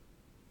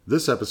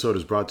This episode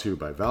is brought to you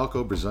by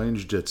Valco Brazilian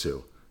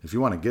Jiu-Jitsu. If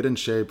you want to get in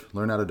shape,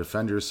 learn how to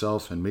defend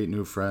yourself, and meet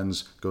new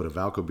friends, go to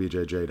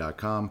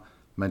valcobjj.com.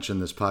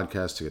 Mention this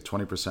podcast to get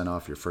 20%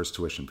 off your first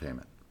tuition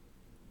payment.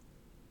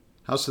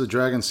 House of the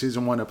Dragon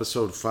Season 1,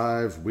 Episode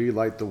 5, We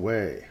Light the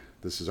Way.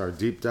 This is our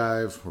deep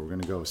dive where we're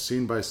going to go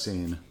scene by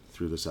scene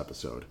through this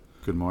episode.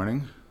 Good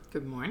morning.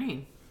 Good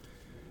morning.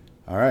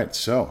 All right,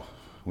 so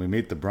we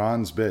meet the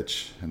bronze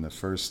bitch in the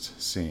first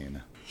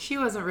scene. She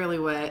wasn't really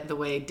the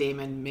way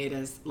Damon made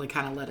us,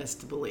 kind of led us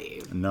to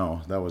believe.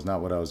 No, that was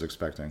not what I was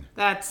expecting.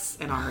 That's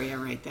an Arya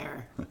right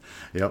there.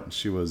 Yep,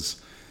 she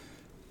was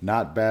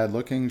not bad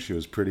looking. She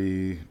was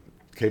pretty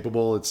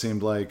capable, it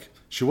seemed like.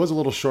 She was a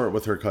little short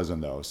with her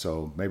cousin, though,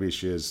 so maybe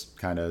she is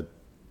kind of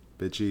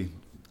bitchy,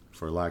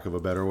 for lack of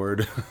a better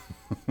word.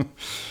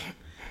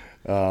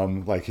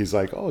 He's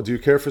like, oh, do you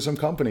care for some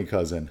company,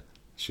 cousin?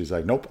 She's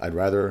like, nope, I'd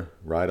rather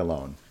ride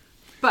alone.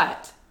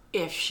 But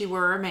if she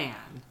were a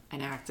man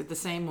and acted the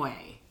same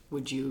way,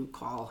 would you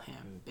call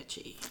him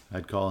bitchy?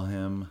 I'd call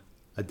him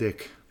a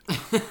dick.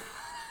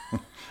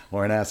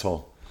 Or an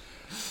asshole.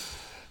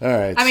 All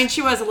right. I mean,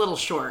 she was a little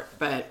short,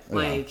 but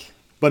Yeah.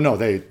 But no,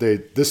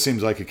 this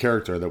seems like a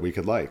character that we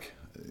could like.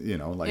 They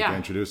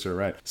introduce her,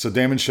 right? So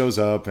Damon shows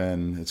up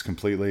and it's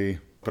completely...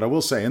 But I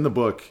will say, in the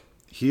book,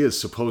 he is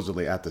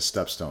supposedly at the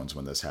Stepstones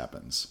when this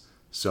happens.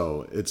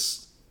 So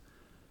it's...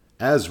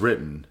 As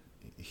written,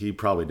 he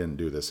probably didn't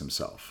do this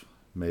himself.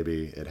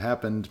 Maybe it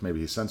happened,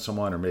 maybe he sent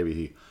someone, or maybe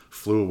he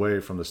flew away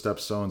from the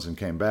Stepstones and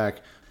came back.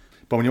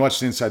 But when you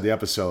watch the inside the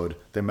episode,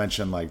 they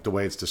mention the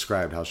way it's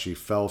described, how she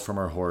fell from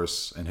her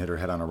horse and hit her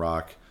head on a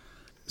rock.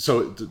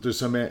 So there's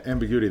some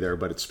ambiguity there,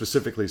 but it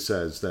specifically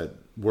says that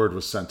word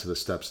was sent to the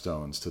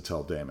Stepstones to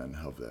tell Damon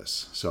of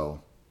this.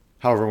 So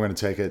however we're going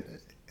to take it,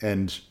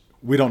 and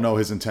we don't know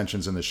his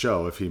intentions in the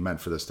show if he meant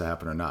for this to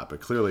happen or not,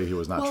 but clearly he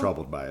was not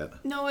troubled by it.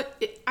 No,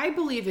 I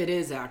believe it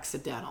is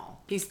accidental.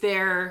 He's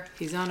there,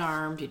 he's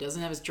unarmed, he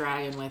doesn't have his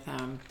dragon with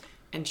him,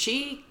 and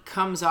she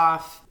comes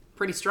off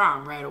pretty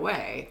strong right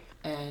away.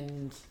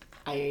 And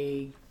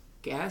I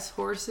guess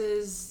her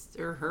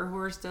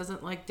horse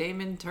doesn't like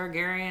Daemon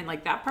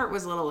Targaryen. That part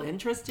was a little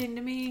interesting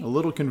to me. A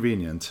little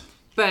convenient.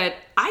 But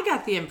I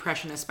got the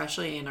impression,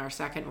 especially in our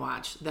second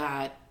watch,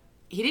 that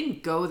he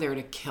didn't go there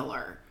to kill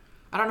her.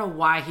 I don't know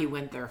why he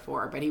went there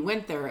for, but he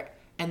went there,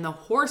 and the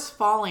horse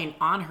falling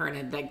on her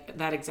in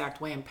that exact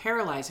way and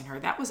paralyzing her,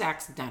 that was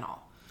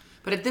accidental.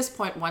 But at this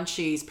point, once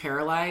she's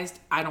paralyzed,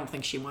 I don't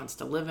think she wants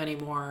to live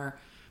anymore.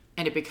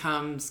 And it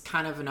becomes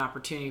kind of an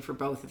opportunity for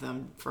both of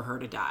them for her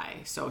to die.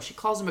 So she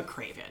calls him a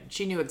craven.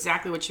 She knew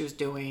exactly what she was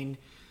doing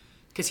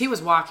because he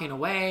was walking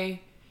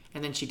away.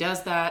 And then she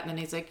does that. And then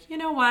he's like, you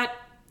know what?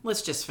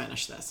 Let's just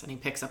finish this. And he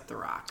picks up the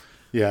rock.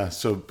 Yeah.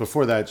 So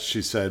before that,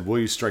 she said, will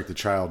you strike the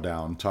child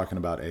down? Talking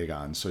about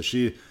Aegon. So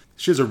she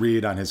has a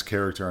read on his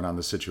character and on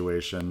the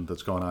situation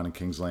that's going on in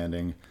King's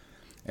Landing.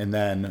 And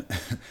then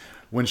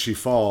when she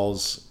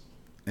falls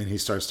and he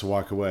starts to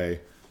walk away,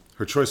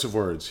 her choice of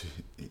words,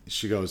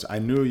 she goes, I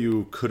knew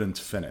you couldn't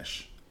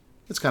finish.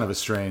 It's kind of a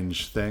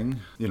strange thing,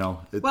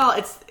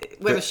 It's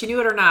whether she knew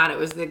it or not, it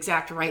was the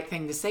exact right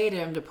thing to say to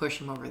him to push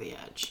him over the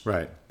edge.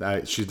 Right.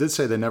 She did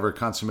say they never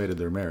consummated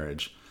their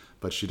marriage,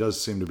 but she does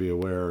seem to be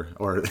aware,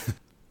 or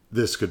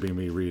this could be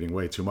me reading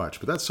way too much,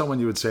 but that's someone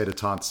you would say to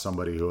taunt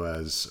somebody who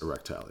has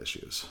erectile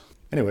issues.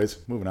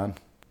 Anyways, moving on.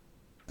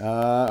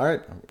 All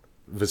right.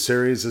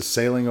 Viserys is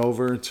sailing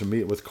over to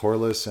meet with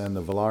Corlys and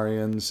the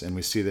Velaryons, and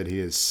we see that he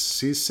is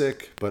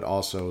seasick, but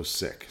also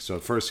sick. So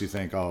at first you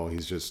think, oh, he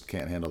just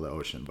can't handle the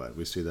ocean, but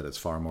we see that it's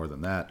far more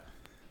than that.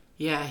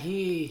 Yeah,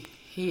 he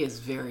is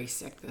very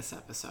sick this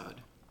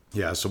episode.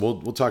 Yeah, so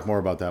we'll talk more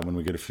about that when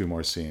we get a few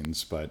more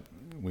scenes, but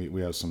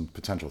we have some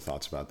potential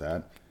thoughts about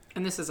that.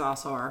 And this is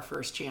also our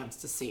first chance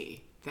to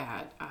see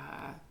that,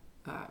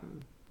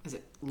 is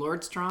it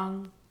Lord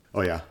Strong? Oh,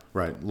 yeah,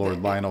 right.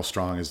 Lord Lionel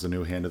Strong is the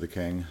new Hand of the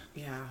King.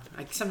 Yeah.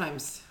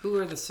 Sometimes, who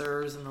are the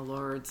sirs and the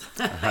lords?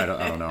 I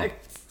don't know.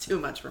 It's too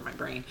much for my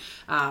brain.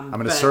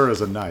 A sir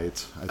is a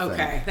knight, I think.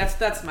 Okay,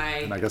 that's my...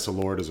 And I guess a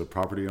lord is a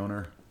property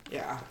owner.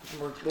 Yeah,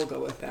 we'll go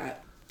with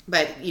that.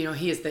 But,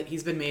 he's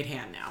been made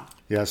hand now.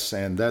 Yes,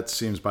 and that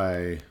seems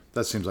like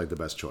the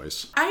best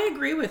choice. I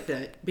agree with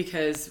it,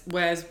 because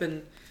what has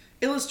been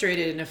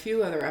illustrated in a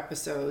few other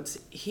episodes,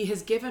 he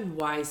has given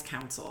wise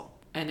counsel.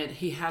 And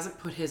he hasn't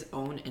put his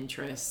own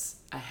interests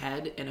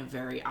ahead in a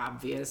very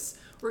obvious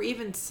or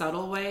even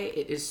subtle way.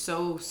 It is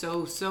so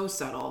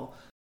subtle.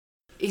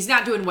 He's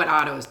not doing what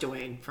Otto is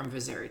doing from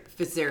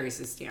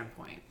Viserys'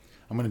 standpoint.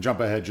 I'm going to jump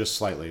ahead just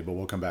slightly, but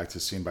we'll come back to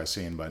scene by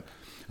scene. But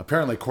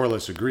apparently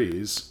Corlys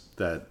agrees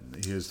that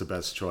he is the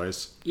best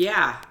choice.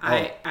 Yeah,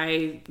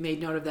 I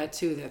made note of that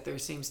too, that there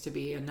seems to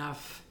be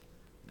enough.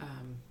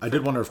 I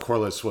did wonder if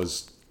Corlys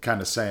was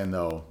kind of saying,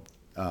 though,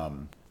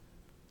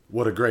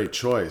 what a great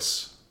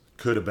choice.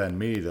 Could have been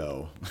me,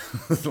 though.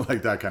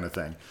 Like that kind of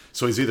thing.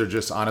 So he's either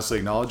just honestly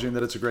acknowledging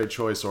that it's a great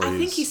choice, or I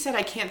think he said,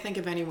 I can't think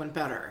of anyone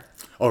better.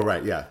 Oh,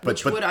 right, yeah.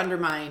 Which would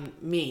undermine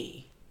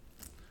me.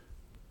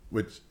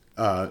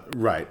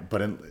 Right.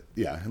 But,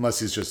 unless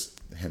he's just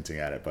hinting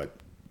at it. But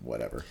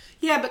whatever.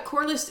 Yeah, but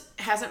Corlys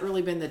hasn't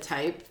really been the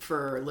type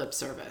for lip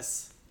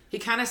service. He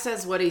kind of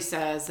says what he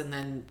says and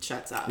then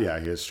shuts up. Yeah,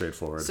 he is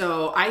straightforward.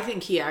 So I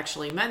think he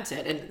actually meant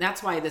it. And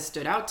that's why this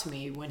stood out to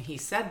me when he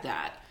said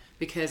that.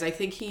 Because I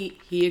think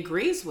he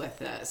agrees with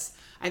this.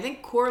 I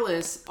think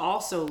Corlys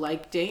also,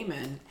 like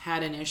Daemon,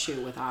 had an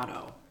issue with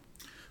Otto.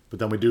 But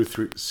then we do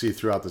see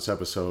throughout this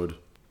episode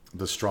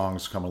the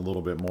Strongs come a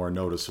little bit more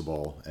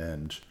noticeable,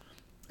 and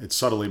it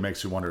subtly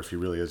makes you wonder if he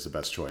really is the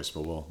best choice.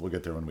 But we'll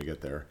get there when we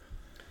get there.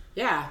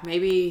 Yeah,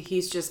 maybe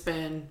he's just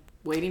been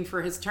waiting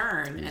for his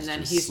turn, and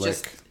then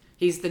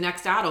he's the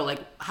next Otto.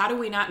 Like, how do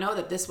we not know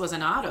that this was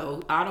an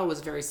Otto? Otto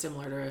was very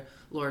similar to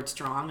Lord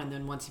Strong, and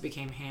then once he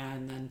became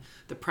hand, then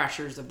the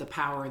pressures of the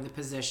power and the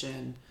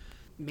position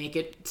make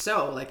it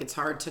so. Like, it's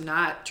hard to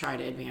not try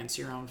to advance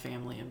your own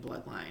family and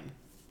bloodline.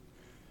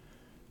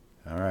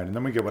 All right, and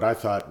then we get what I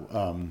thought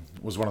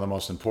was one of the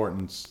most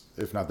important,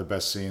 if not the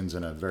best scenes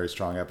in a very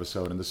strong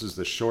episode, and this is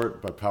the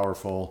short but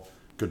powerful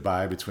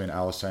goodbye between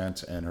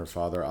Alicent and her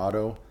father,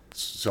 Otto.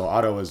 So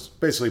Otto is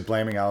basically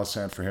blaming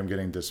Alicent for him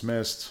getting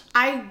dismissed.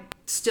 I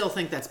still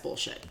think that's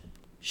bullshit.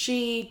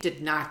 She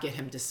did not get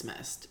him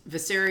dismissed.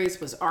 Viserys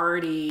was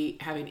already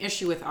having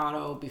issue with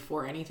Otto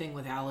before anything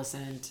with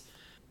Alicent.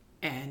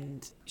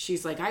 And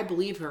she's like, I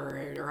believe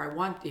her, or I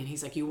want, and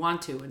he's like, you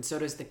want to, and so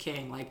does the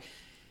king. Like,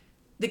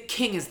 the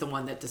king is the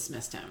one that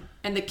dismissed him,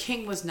 and the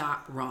king was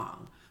not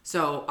wrong.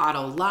 So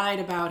Otto lied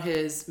about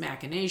his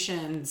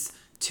machinations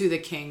to the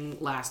king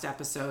last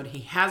episode. He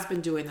has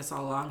been doing this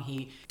all along.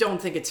 He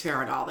don't think it's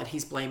fair at all that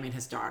he's blaming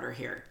his daughter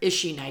here. Is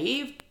she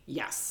naive?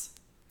 Yes.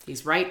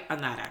 He's right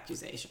on that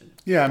accusation.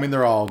 Yeah, I mean,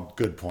 they're all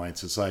good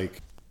points. It's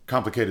like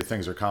complicated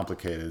things are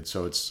complicated.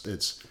 So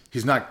it's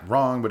he's not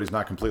wrong, but he's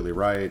not completely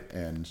right.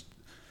 And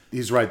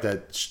he's right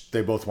that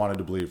they both wanted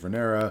to believe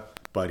Rhaenyra,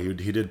 but he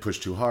did push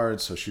too hard,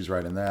 so she's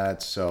right in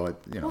that. So,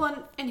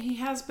 Well, and he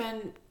has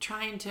been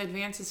trying to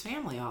advance his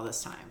family all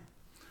this time.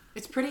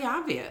 It's pretty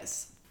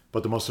obvious.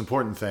 But the most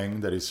important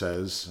thing that he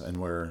says, and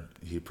where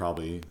he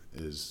probably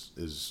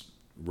is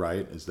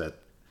right, is that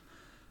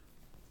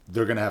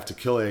they're going to have to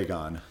kill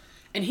Aegon.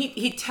 And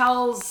he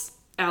tells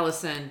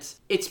Alicent,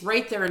 it's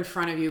right there in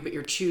front of you, but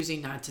you're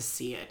choosing not to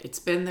see it. It's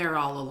been there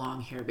all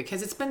along here,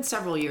 because it's been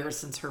several years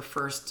since her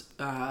first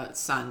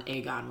son,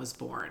 Aegon, was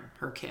born,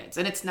 her kids.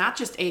 And it's not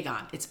just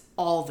Aegon, it's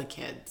all the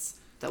kids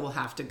that will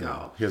have to go.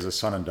 Yeah. He has a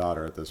son and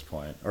daughter at this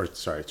point. Or,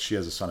 sorry, she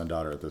has a son and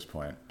daughter at this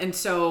point. And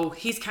so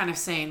he's kind of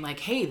saying, like,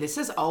 hey, this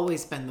has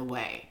always been the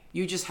way.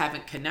 You just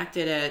haven't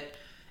connected it.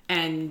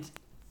 And,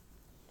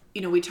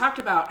 we talked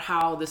about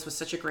how this was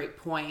such a great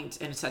point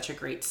and such a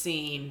great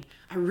scene.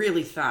 I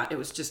really thought it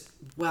was just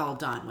well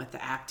done with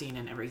the acting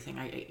and everything.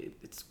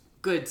 It's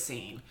good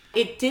scene.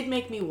 It did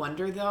make me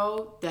wonder,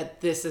 though,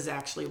 that this is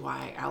actually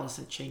why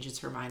Alicent changes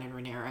her mind in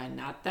Rhaenyra. And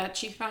not that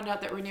she found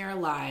out that Rhaenyra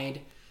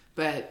lied,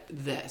 but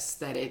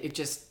it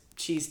just,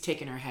 she's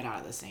taken her head out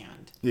of the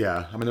sand.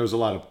 Yeah, I mean, there was a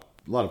lot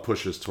of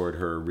pushes toward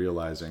her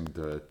realizing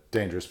the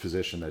dangerous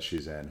position that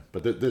she's in.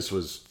 But this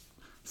was,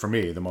 for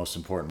me, the most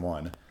important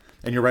one.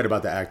 And you're right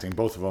about the acting.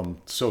 Both of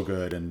them so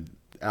good. And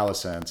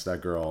Alicent,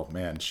 that girl,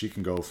 man, she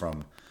can go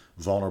from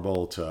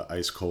vulnerable to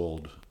ice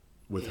cold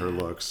with her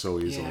looks so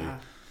easily. Yeah.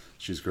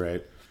 She's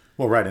great.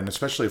 Well, right, and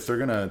especially if they're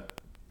going to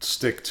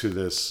stick to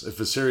this, if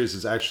the series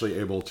is actually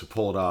able to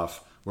pull it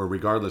off, where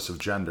regardless of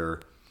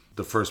gender,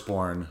 the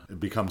firstborn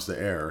becomes the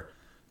heir,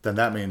 then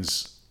that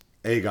means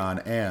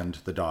Aegon and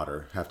the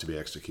daughter have to be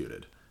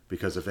executed.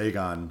 Because if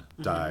Aegon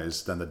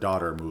dies, then the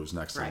daughter moves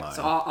next in line. Right,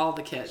 so all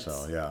the kids.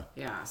 So, yeah.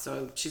 Yeah,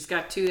 so she's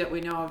got 2 that we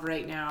know of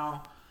right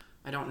now.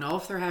 I don't know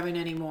if they're having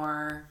any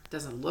more.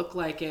 Doesn't look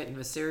like it, and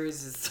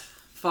Viserys is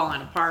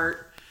falling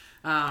apart.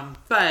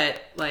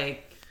 But,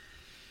 like,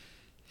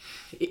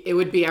 it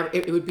would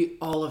be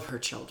all of her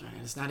children.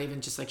 It's not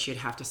even just like she'd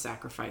have to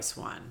sacrifice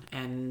one.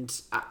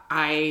 And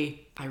I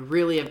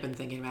really have been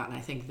thinking about it, and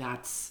I think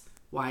that's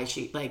why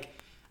she, like,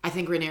 I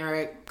think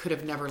Rhaenyra could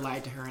have never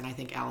lied to her, and I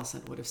think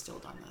Alicent would have still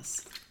done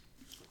this.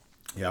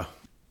 Yeah.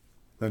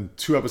 Then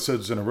 2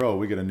 episodes in a row,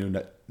 we get a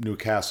new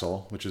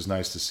castle, which is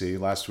nice to see.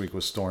 Last week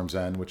was Storm's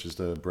End, which is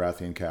the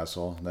Baratheon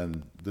castle. And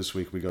then this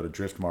week we go to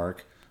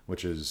Driftmark,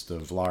 which is the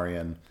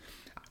Velaryon.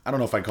 I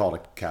don't know if I'd call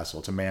it a castle.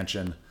 It's a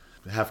mansion.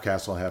 Half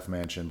castle, half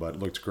mansion, but it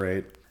looked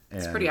great.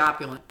 It's pretty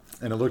opulent.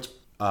 And it looked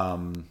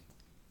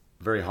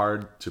very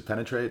hard to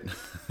penetrate.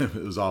 It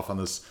was off on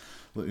this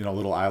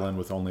little island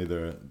with only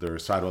their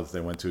sidewalk that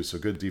they went to. So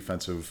good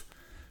defensive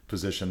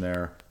position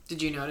there.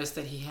 Did you notice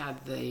that he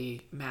had the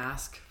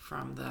mask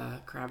from the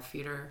crab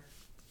feeder?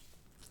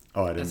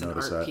 Oh, I didn't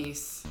notice that. As an art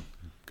piece.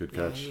 Good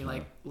catch. He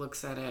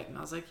looks at it, and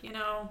I was like,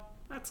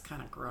 that's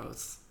kind of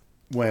gross.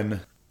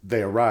 When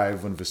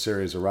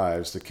Viserys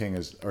arrives,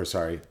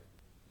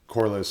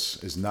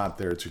 Corlys is not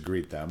there to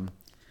greet them.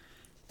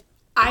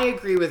 I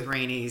agree with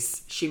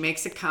Rhaenys. She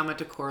makes a comment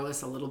to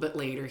Corlys a little bit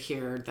later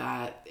here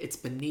that it's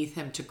beneath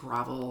him to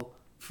grovel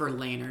for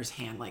Laenor's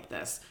hand like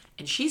this.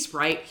 And she's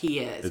right, he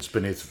is. It's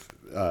beneath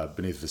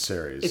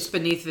Viserys. It's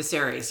beneath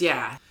Viserys,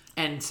 yeah.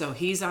 And so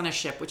he's on a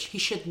ship, which he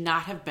should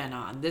not have been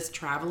on. This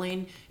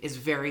traveling is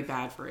very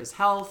bad for his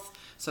health.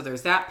 So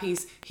there's that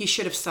piece. He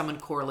should have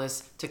summoned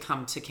Corlys to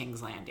come to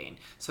King's Landing.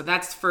 So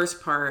that's the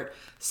first part.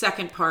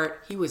 Second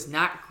part, he was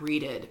not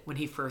greeted when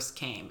he first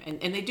came.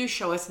 And they do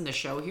show us in the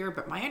show here,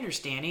 but my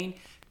understanding,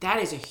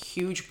 that is a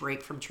huge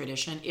break from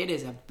tradition. It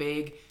is a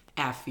big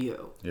F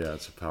you. Yeah,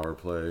 it's a power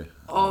play.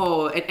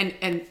 Oh,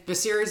 and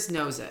Viserys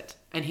knows it.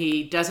 And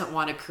he doesn't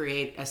want to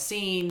create a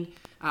scene.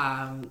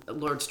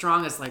 Lord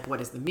Strong is like,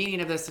 what is the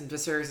meaning of this? And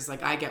Viserys is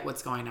like, I get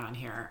what's going on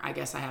here. I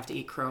guess I have to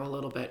eat crow a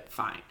little bit.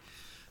 Fine.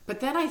 But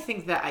then I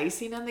think the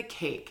icing on the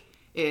cake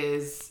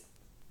is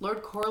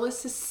Lord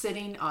Corlys is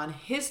sitting on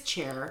his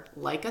chair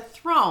like a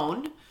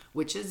throne,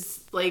 which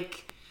is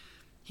like,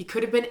 he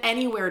could have been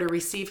anywhere to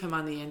receive him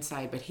on the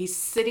inside, but he's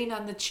sitting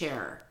on the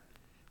chair,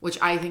 which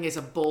I think is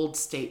a bold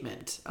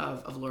statement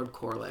of Lord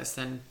Corlys.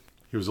 And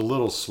he was a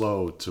little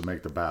slow to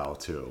make the bow,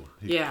 too.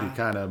 He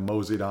kind of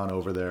moseyed on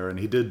over there, and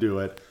he did do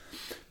it.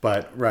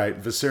 But, right,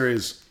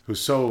 Viserys, who's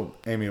so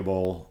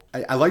amiable.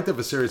 I like that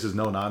Viserys is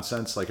no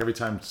nonsense. Like, every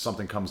time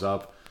something comes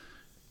up,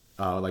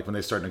 like when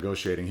they start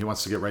negotiating, he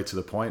wants to get right to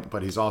the point.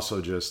 But he's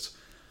also just,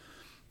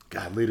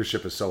 God,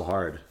 leadership is so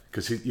hard.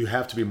 Because you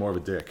have to be more of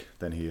a dick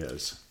than he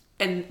is.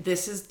 And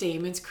this is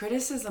Daemon's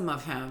criticism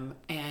of him.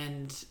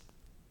 And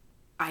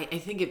I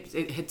think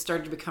it had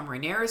started to become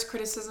Rhaenyra's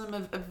criticism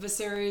of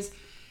Viserys.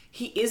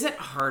 He isn't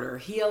harder.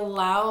 He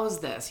allows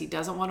this. He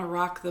doesn't want to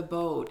rock the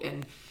boat.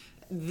 And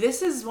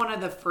this is one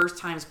of the first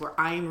times where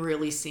I'm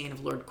really seeing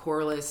of Lord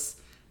Corlys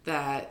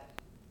that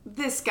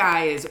this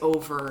guy is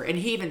over. And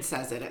he even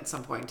says it at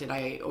some point. Did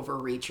I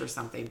overreach or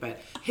something? But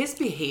his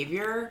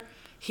behavior,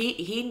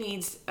 he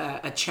needs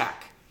a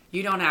check.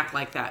 You don't act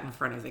like that in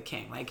front of the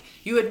king. Like,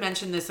 you had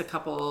mentioned this a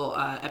couple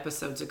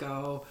episodes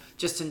ago,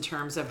 just in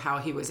terms of how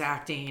he was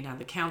acting on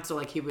the council.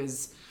 Like, he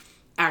was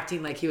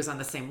acting like he was on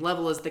the same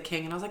level as the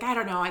king. And I was like, I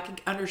don't know. I can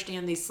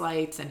understand these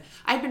slights. And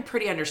I've been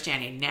pretty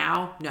understanding.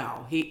 Now,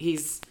 no.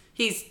 He's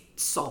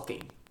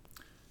sulking.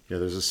 Yeah,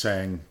 there's a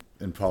saying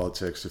in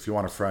politics, if you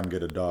want a friend,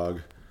 get a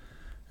dog.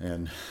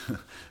 And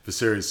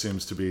Viserys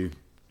seems to be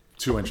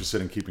too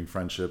interested in keeping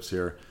friendships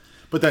here.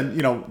 But then,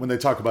 when they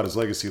talk about his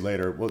legacy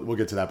later, we'll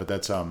get to that. But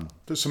that's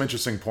there's some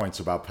interesting points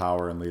about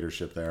power and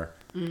leadership there.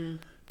 Mm-hmm.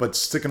 But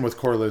sticking with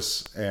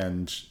Corlys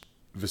and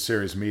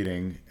Viserys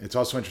meeting, it's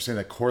also interesting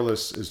that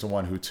Corlys is the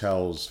one who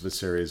tells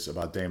Viserys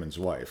about Daemon's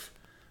wife.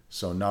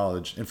 So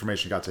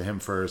information got to him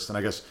first. And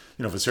I guess,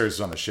 Viserys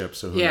is on the ship,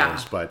 so who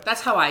knows? But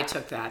that's how I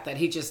took that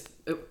he just,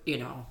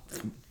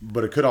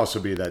 But it could also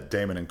be that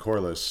Daemon and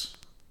Corlys,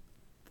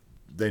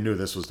 they knew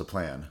this was the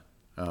plan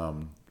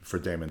for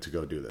Daemon to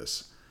go do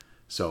this.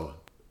 So,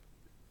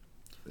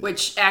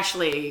 which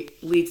actually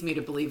leads me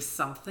to believe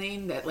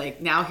something that,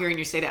 like, now hearing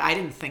you say that, I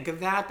didn't think of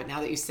that, but now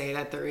that you say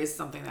that, there is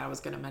something that I was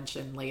going to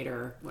mention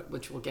later,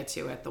 which we'll get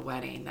to at the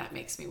wedding, that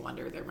makes me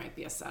wonder there might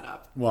be a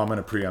setup. Well, I'm going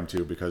to preempt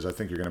you because I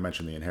think you're going to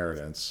mention the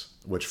inheritance,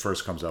 which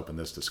first comes up in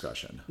this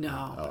discussion.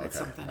 No, it's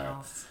something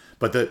else.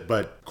 But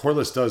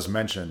Corlys does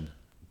mention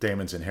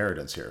Daemon's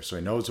inheritance here, so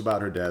he knows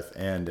about her death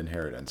and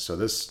inheritance. So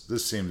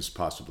this seems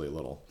possibly a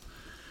little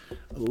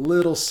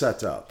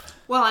set up.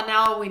 Well, and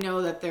now we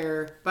know that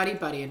they're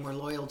buddy and we're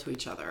loyal to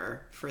each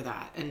other for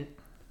that. And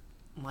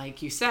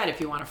like you said,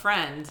 if you want a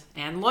friend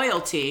and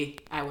loyalty,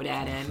 I would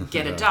add in,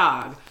 get a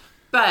dog.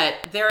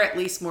 But they're at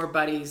least more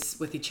buddies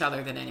with each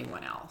other than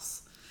anyone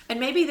else. And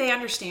maybe they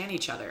understand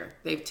each other.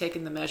 They've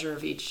taken the measure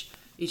of each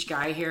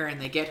guy here,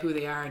 and they get who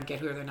they are and get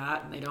who they're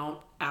not, and they don't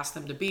ask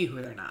them to be who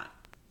they're not.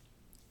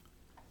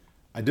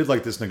 I did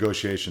like this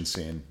negotiation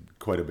scene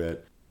quite a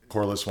bit.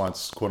 Corlys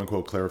wants,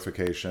 quote-unquote,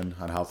 clarification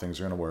on how things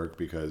are going to work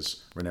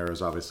because Rhaenyra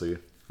is obviously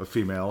a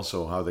female,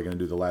 so how are they going to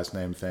do the last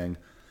name thing?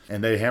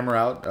 And they hammer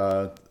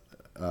out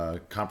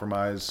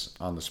compromise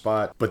on the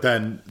spot. But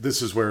then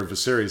this is where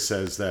Viserys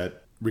says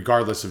that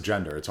regardless of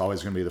gender, it's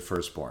always going to be the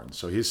firstborn.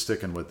 So he's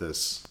sticking with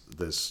this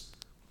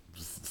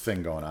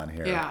thing going on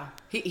here. Yeah,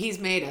 he's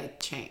made a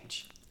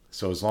change.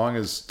 So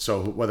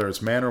whether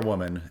it's man or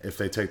woman, if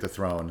they take the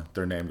throne,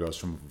 their name goes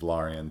from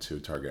Velaryon to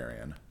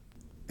Targaryen.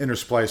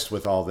 Interspliced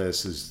with all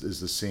this is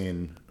the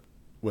scene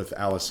with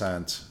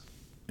Alicent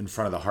in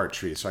front of the heart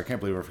tree. So I can't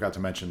believe I forgot to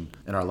mention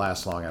in our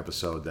last long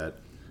episode that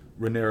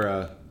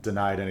Rhaenyra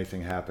denied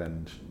anything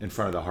happened in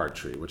front of the heart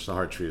tree, which the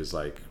heart tree is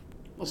like,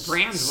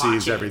 Bran's sees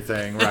watching.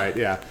 Everything, right?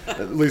 Yeah,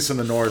 at least in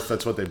the North,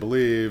 that's what they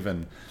believe,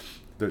 and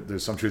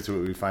there's some truth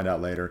to it we find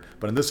out later.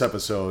 But in this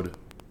episode,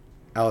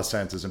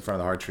 Alicent is in front of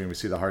the heart tree, and we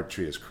see the heart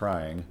tree is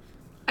crying.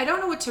 I don't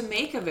know what to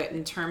make of it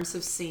in terms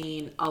of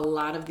seeing a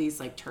lot of these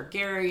like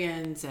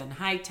Targaryens and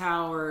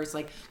Hightowers,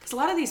 like, because a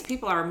lot of these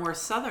people are more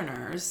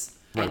Southerners,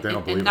 right? They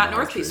don't believe and not in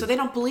North East, so they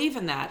don't believe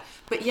in that.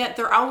 But yet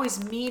they're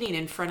always meeting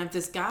in front of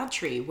this god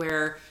tree,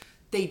 where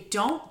they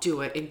don't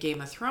do it in Game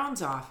of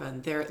Thrones.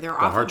 Often the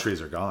often, heart trees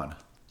are gone;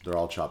 they're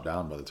all chopped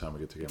down by the time we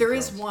get to Game of There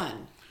Thrones. is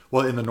one.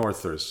 Well, in the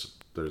North, there's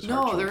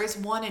no, there is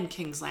one in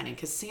King's Landing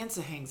because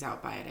Sansa hangs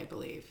out by it, I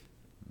believe.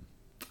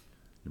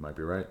 You might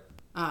be right.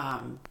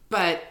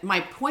 But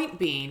my point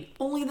being,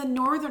 only the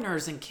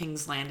Northerners in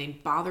King's Landing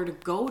bother to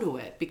go to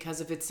it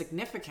because of its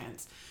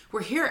significance.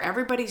 We're here,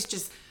 everybody's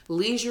just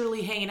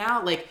leisurely hanging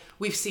out. Like,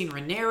 we've seen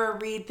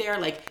Rhaenyra read there.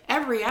 Like,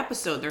 every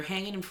episode, they're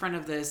hanging in front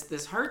of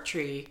this heart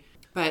tree.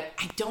 But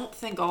I don't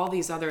think all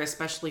these other,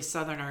 especially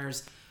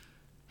Southerners,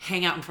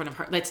 hang out in front of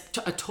her. That's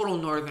a total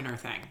Northerner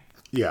thing.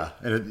 Yeah,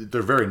 and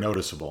they're very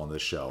noticeable in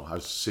this show.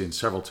 I've seen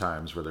several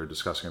times where they're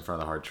discussing in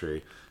front of the heart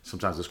tree.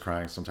 Sometimes it's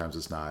crying, sometimes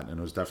it's not, and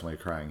it was definitely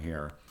crying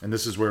here. And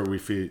this is where we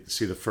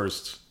see the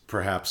first,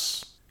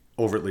 perhaps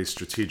overtly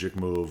strategic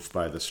move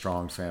by the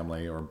Strong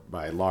family or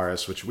by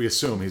Larys, which we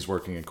assume he's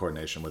working in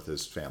coordination with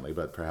his family,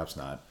 but perhaps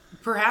not.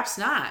 Perhaps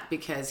not,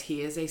 because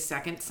he is a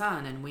second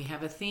son, and we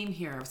have a theme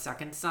here of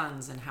second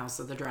sons in House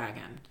of the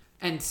Dragon.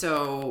 And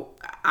so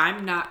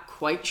I'm not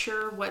quite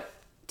sure what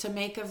to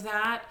make of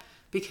that,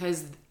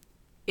 because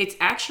it's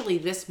actually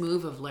this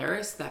move of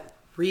Larys that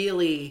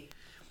really...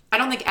 I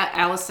don't think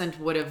Alicent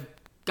would have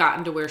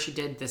gotten to where she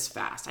did this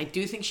fast. I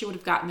do think she would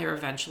have gotten there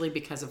eventually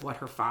because of what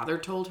her father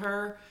told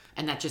her,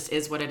 and that just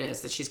is what it is,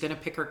 that she's going to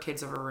pick her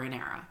kids over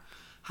Rhaenyra.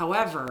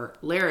 However,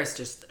 Larys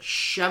just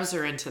shoves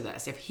her into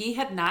this. If he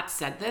had not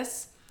said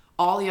this,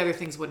 all the other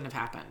things wouldn't have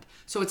happened.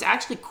 So it's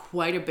actually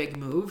quite a big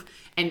move.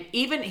 And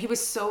even he was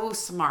so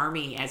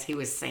smarmy as he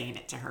was saying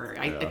it to her.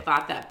 I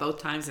thought that both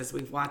times as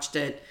we've watched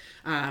it.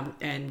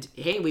 And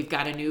hey, we've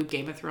got a new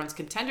Game of Thrones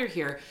contender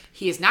here.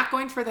 He is not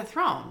going for the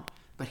throne,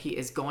 but he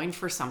is going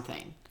for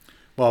something.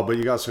 Well, but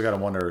you also got to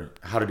wonder,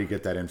 how did he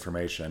get that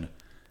information?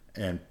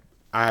 And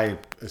I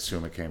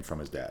assume it came from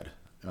his dad,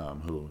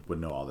 who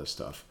would know all this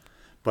stuff.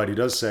 But he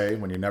does say,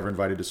 when you're never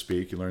invited to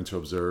speak, you learn to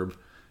observe.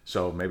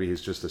 So maybe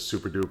he's just a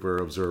super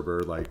duper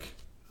observer like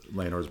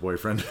Laenor's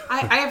boyfriend.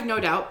 I have no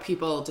doubt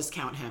people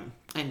discount him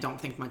and don't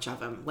think much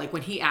of him. Like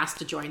when he asked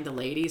to join the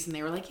ladies and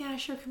they were like, yeah,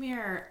 sure, come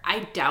here.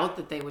 I doubt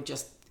that they would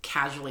just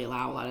casually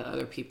allow a lot of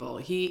other people.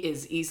 He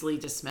is easily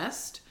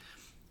dismissed.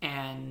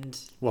 And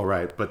well,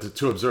 right. But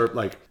to observe,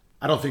 like,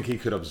 I don't think he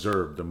could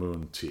observe the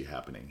moon tea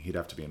happening. He'd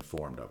have to be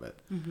informed of it.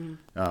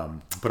 Mm-hmm.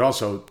 But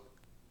also,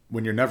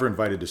 when you're never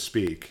invited to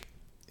speak,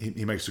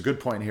 he makes a good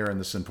point here, and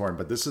this is important,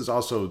 but this is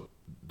also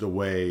the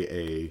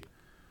way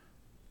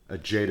a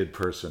jaded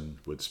person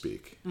would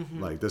speak.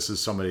 Mm-hmm. Like, this is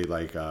somebody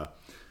like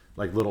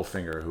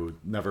Littlefinger, who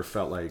never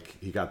felt like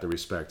he got the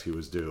respect he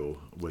was due,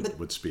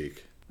 would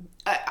speak.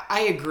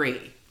 I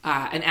agree.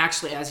 And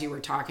actually, as you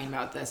were talking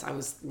about this, I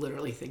was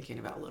literally thinking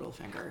about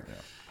Littlefinger. Yeah.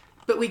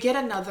 But we get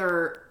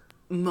another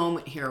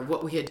moment here of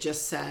what we had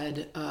just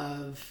said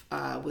of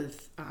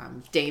with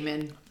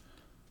Daemon,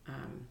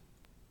 and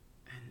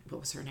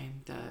what was her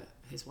name?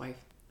 His wife?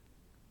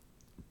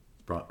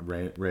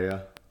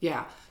 Rhea.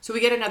 Yeah. So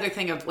we get another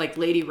thing of like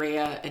Lady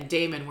Rhea and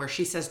Daemon, where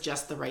she says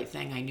just the right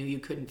thing. I knew you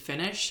couldn't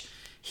finish.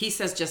 He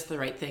says just the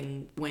right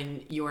thing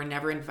when you are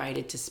never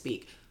invited to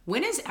speak.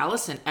 When is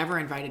Alicent ever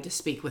invited to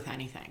speak with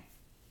anything?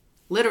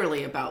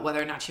 Literally about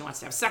whether or not she wants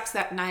to have sex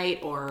that night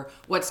or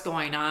what's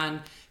going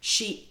on.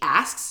 She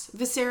asks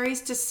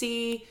Viserys to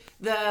see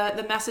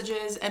the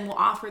messages and will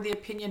offer the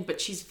opinion, but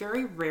she's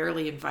very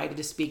rarely invited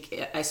to speak,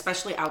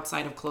 especially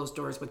outside of closed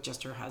doors with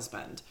just her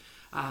husband.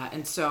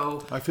 And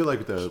so I feel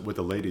like with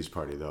the ladies'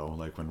 party, though,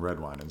 like when Red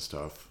Wine and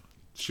stuff,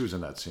 she was in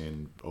that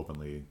scene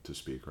openly to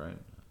speak, right?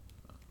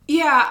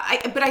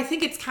 Yeah, but I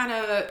think it's kind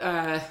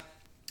of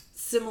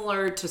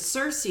similar to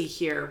Cersei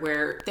here,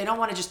 where they don't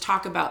want to just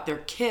talk about their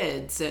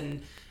kids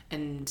and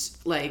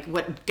like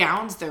what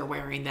gowns they're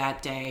wearing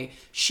that day.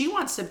 She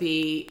wants to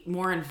be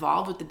more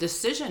involved with the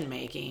decision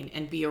making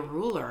and be a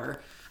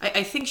ruler.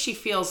 I think she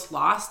feels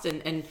lost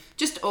and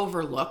just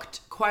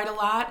overlooked quite a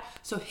lot.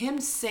 So him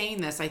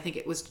saying this, I think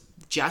it was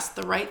just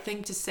the right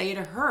thing to say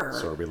to her.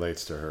 So it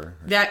relates to her.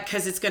 That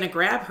because it's going to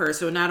grab her.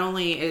 So not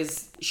only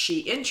is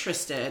she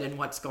interested in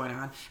what's going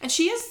on, and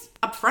she is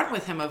upfront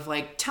with him of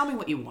like, tell me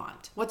what you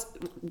want.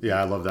 Yeah,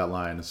 I love that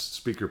line.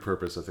 Speak your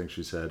purpose, I think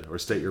she said, or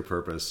state your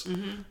purpose,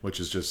 mm-hmm. which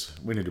is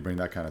just, we need to bring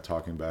that kind of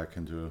talking back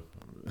into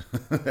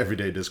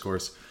everyday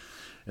discourse.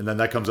 And then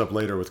that comes up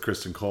later with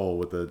Kristen Cole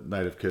with the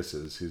Night of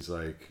Kisses. He's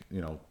like,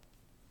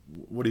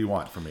 what do you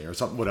want from me or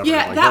something, whatever.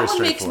 Yeah, like, that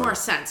one makes more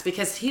sense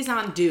because he's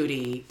on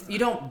duty. You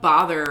don't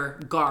bother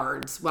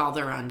guards while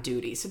they're on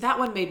duty. So that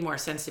one made more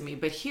sense to me.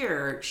 But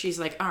here, she's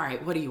like, all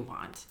right, what do you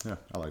want? Yeah,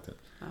 I liked it.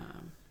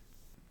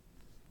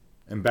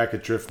 And back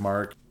at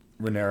Driftmark,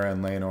 Rhaenyra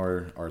and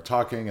Laenor are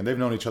talking, and they've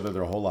known each other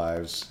their whole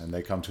lives, and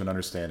they come to an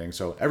understanding.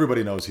 So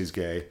everybody knows he's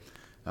gay.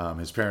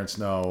 His parents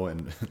know,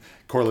 and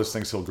Corlys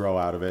thinks he'll grow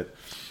out of it.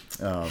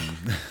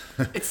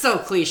 It's so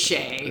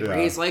cliche. Yeah. Where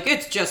he's like,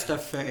 it's just a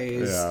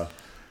phase. Yeah.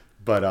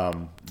 But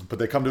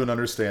they come to an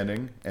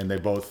understanding, and they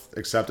both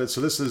accept it.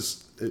 So this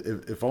is,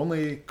 if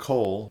only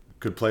Cole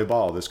could play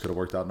ball, this could have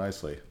worked out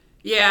nicely.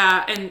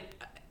 Yeah, and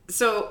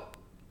so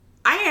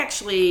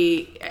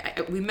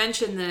we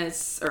mentioned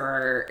this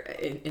or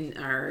in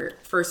our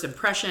first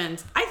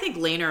impressions. I think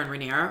Laenor and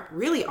Rhaenyra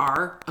really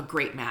are a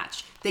great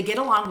match. They get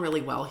along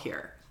really well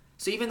here.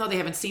 So even though they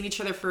haven't seen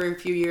each other for a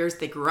few years,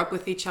 they grew up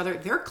with each other.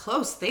 They're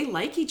close. They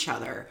like each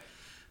other.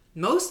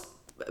 Most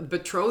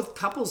betrothed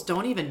couples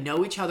don't even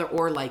know each other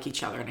or like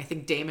each other. And I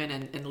think Daemon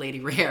and Lady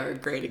Rhea are a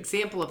great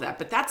example of that.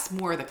 But that's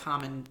more the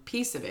common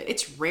piece of it.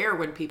 It's rare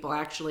when people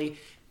actually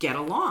get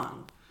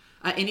along.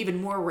 And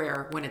even more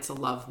rare when it's a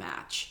love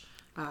match.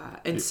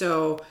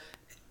 So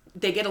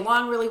they get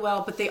along really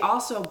well, but they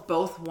also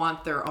both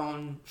want their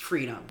own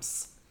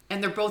freedoms.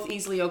 And they're both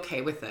easily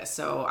okay with this.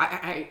 So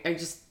I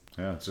just...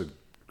 Yeah, it's a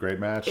great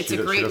match. It's a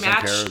great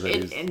match.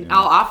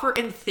 I'll offer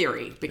in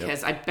theory,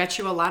 because I bet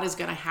you a lot is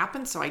going to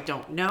happen, so I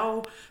don't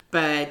know.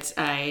 But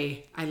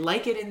I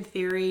like it in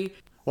theory.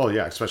 Well,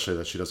 yeah, especially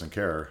that she doesn't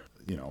care,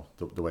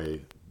 the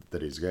way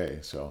that he's gay.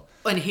 So,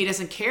 and he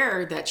doesn't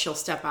care that she'll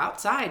step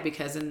outside,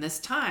 because in this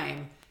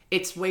time,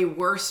 it's way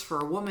worse for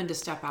a woman to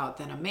step out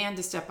than a man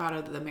to step out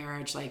of the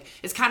marriage. Like,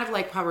 it's kind of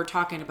like how we're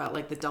talking about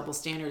like the double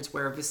standards,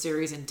 where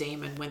Viserys and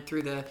Daemon went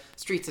through the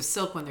streets of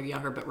silk when they're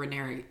younger, but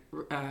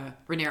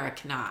Rhaenyra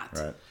cannot.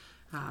 Right.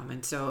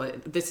 And so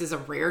this is a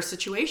rare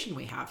situation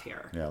we have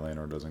here. Yeah,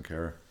 Laenor doesn't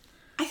care.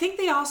 I think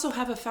they also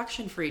have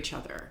affection for each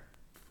other.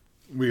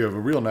 We have a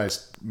real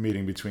nice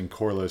meeting between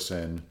Corlys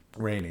and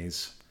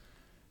Rhaenys.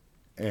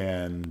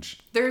 And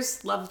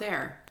there's love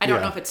there. I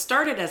don't know if it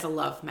started as a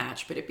love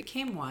match, but it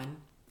became one.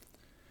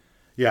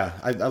 Yeah,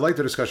 I like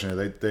the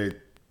discussion. They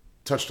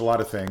touched a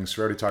lot of things.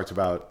 We already talked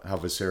about how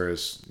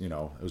Viserys,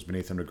 it was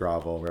beneath him to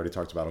grovel. We already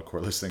talked about how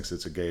Corlys thinks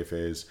it's a gay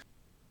phase.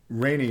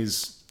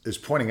 Rhaenys is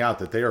pointing out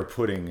that they are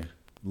putting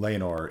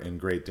Laenor in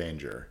great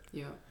danger.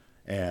 Yeah.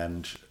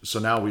 And so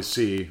now we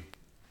see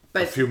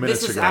a few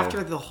minutes ago. This is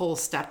after the whole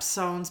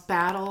Stepstones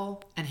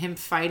battle and him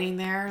fighting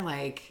there,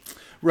 like...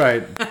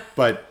 Right,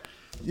 but...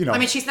 I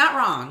mean, she's not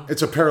wrong.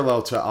 It's a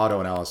parallel to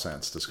Otto and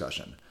Alicent's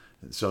discussion.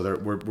 So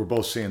we're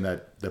both seeing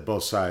that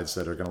both sides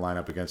that are going to line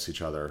up against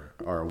each other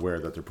are aware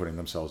that they're putting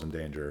themselves in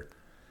danger.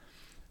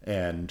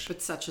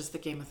 But such is the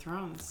Game of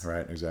Thrones.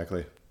 Right,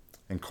 exactly.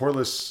 And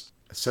Corlys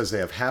says they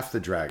have half the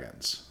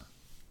dragons.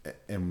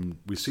 And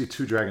we see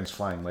 2 dragons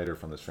flying later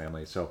from this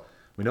family. So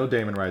we know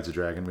Daemon rides a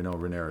dragon. We know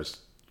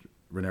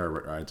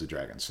Rhaenyra rides a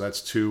dragon. So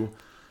that's 2.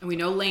 And we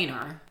know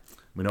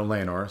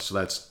Laenor. So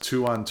that's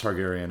 2 on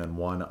Targaryen and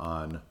 1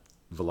 on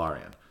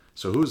Velaryon.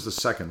 So who's the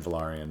second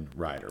Velaryon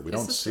rider? We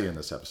don't see in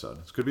this episode.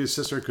 It could be his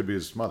sister, it could be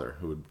his mother,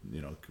 who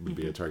would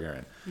be a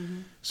Targaryen.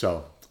 Mm-hmm.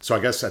 So I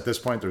guess at this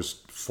point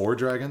there's 4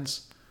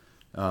 dragons,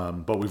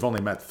 but we've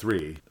only met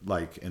 3,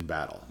 like, in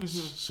battle. Mm-hmm.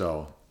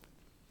 So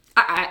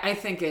I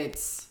think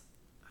it's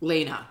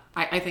Laena.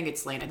 I think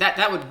it's Laena.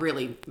 That would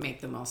really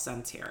make the most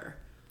sense here.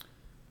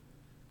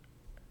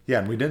 Yeah,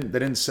 and they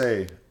didn't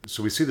say.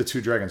 So we see the 2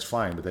 dragons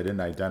flying, but they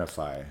didn't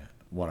identify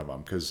one of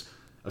them, because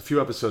a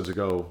few episodes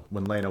ago,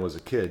 when Laena was a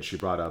kid, she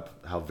brought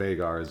up how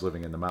Vhagar is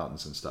living in the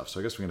mountains and stuff. So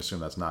I guess we can assume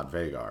that's not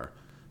Vhagar.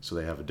 So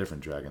they have a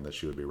different dragon that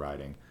she would be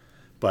riding.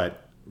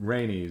 But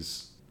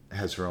Rhaenys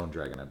has her own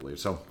dragon, I believe.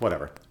 So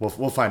whatever.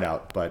 We'll find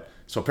out. But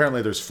so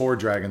apparently there's 4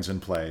 dragons in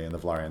play, and the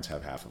Velaryons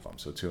have half of them.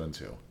 So 2 and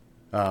 2.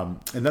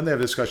 And then they have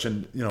a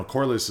discussion.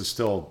 Corlys is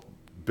still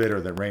bitter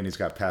that Rhaenys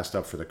got passed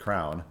up for the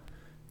crown.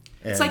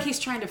 It's like he's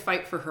trying to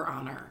fight for her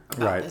honor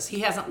about this.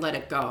 He hasn't let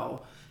it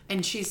go.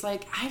 And she's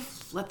like,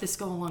 I've let this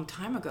go a long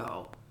time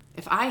ago.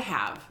 If I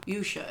have,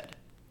 you should.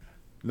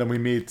 Then we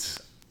meet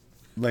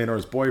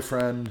Laenor's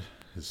boyfriend,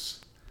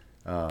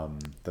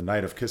 the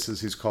Knight of Kisses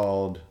he's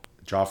called,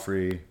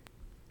 Joffrey.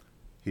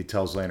 He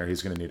tells Laenor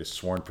he's going to need a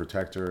sworn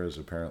protector, is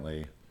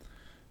apparently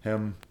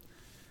him.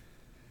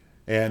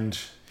 And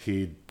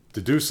he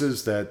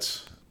deduces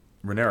that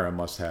Rhaenyra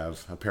must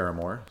have a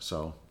paramour.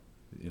 So,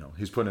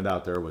 he's putting it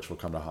out there, which will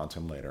come to haunt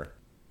him later.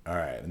 All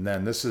right, and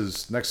then this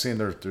is next scene.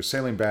 They're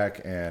sailing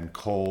back, and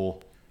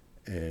Cole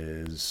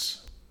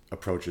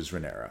approaches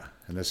Rhaenyra,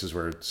 and this is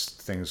where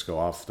things go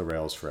off the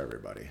rails for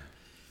everybody.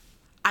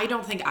 I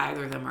don't think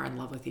either of them are in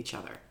love with each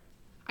other.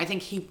 I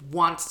think he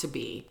wants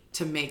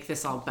to make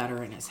this all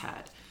better in his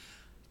head.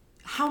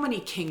 How many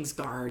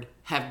Kingsguard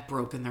have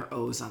broken their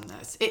O's on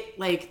this?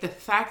 The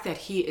fact that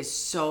he is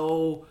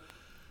so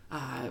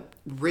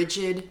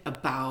rigid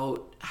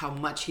about how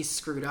much he's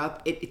screwed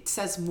up, it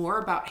says more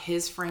about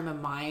his frame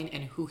of mind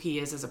and who he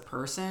is as a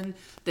person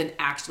than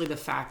actually the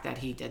fact that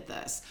he did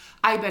this.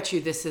 I bet you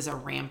this is a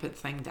rampant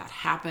thing that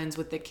happens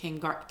with the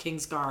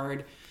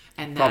Kingsguard,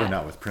 and probably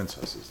not with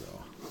princesses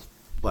though.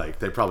 Like,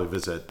 they probably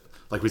visit,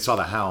 like we saw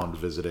the Hound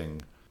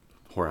visiting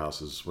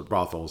whorehouses with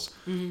brothels,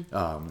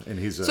 and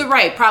he's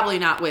probably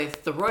not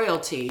with the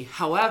royalty.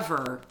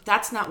 However,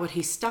 that's not what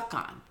he's stuck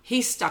on.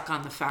 He's stuck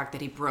on the fact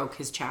that he broke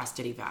his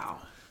chastity vow.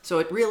 So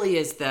it really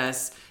is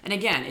this, and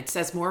again, it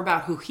says more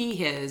about who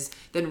he is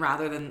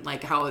rather than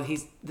like how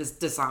he's this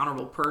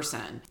dishonorable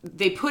person.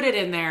 They put it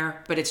in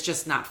there, but it's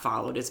just not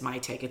followed, is my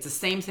take. It's the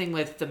same thing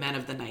with the Men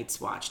of the Night's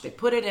Watch. They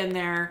put it in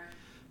there,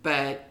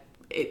 but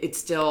it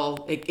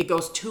still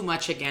goes too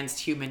much against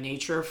human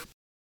nature.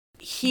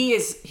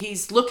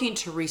 He's looking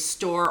to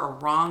restore a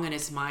wrong in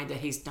his mind that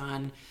he's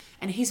done,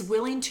 and he's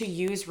willing to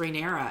use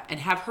Rhaenyra and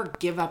have her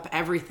give up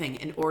everything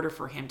in order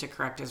for him to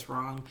correct his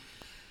wrong.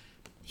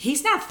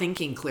 He's not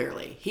thinking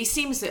clearly. He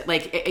seems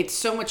like it's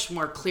so much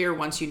more clear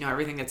once you know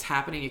everything that's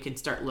happening. You can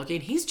start looking.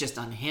 He's just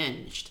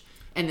unhinged,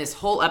 in this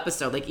whole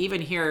episode. Like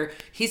even here,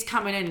 he's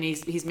coming in and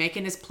he's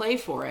making his play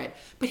for it,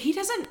 but he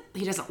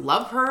doesn't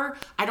love her.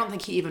 I don't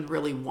think he even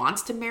really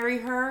wants to marry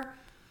her.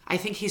 I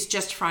think he's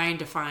just trying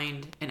to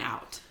find an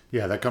out.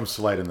 Yeah, that comes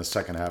to light in the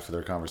second half of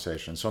their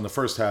conversation. So in the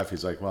first half,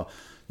 he's like, well,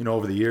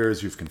 over the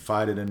years you've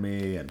confided in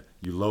me and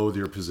you loathe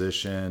your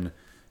position,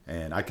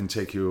 and I can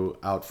take you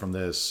out from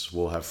this.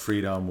 We'll have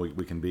freedom.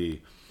 We can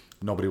be,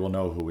 nobody will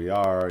know who we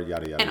are,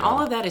 yada, yada. And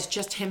all of that is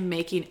just him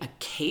making a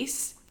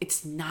case.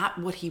 It's not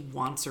what he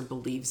wants or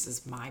believes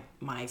is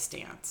my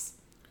stance.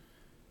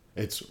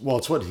 It's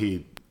what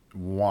he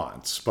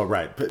wants, but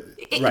but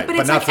it's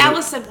like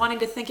Allison wanting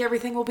to think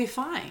everything will be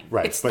fine.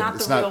 Right, it's not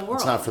the real world.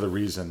 It's not for the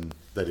reason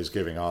that he's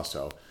giving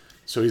also.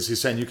 So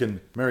he's saying you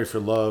can marry for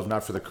love,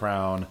 not for the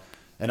crown,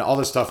 and all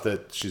this stuff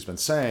that she's been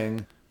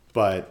saying.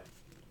 But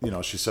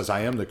she says,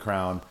 I am the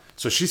crown.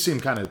 So she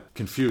seemed kind of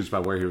confused by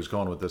where he was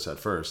going with this at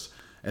first.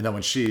 And then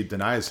when she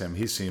denies him,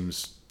 he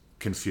seems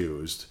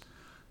confused,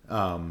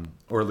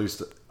 or at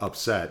least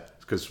upset,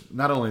 because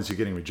not only is he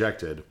getting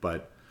rejected,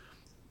 but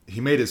he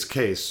made his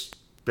case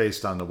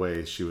based on the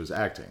way she was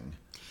acting.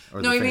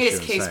 No, he made his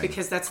case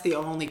because that's the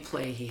only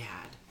play he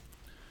had.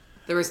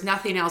 There was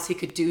nothing else he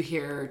could do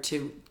here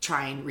to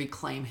try and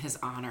reclaim his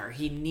honor.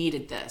 He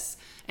needed this.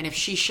 And if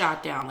she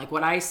shot down, like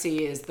what I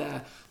see is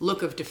the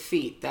look of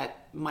defeat,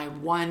 that my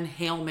one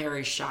Hail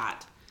Mary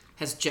shot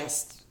has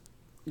just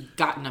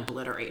gotten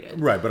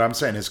obliterated. Right, but I'm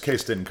saying his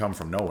case didn't come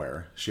from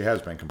nowhere. She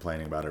has been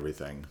complaining about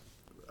everything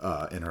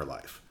in her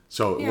life.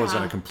 So it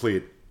wasn't a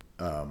complete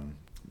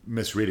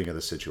misreading of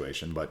the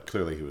situation, but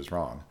clearly he was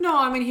wrong. No,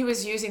 I mean, he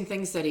was using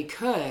things that he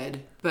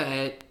could,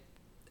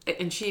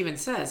 and she even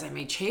says, I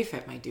may chafe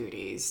at my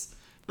duties.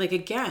 Like,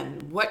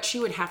 again, what she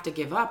would have to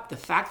give up, the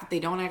fact that they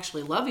don't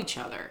actually love each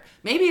other.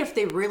 Maybe if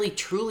they really,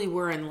 truly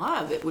were in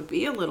love, it would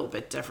be a little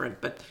bit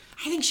different. But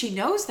I think she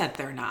knows that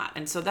they're not.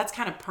 And so that's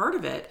kind of part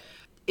of it.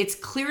 It's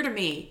clear to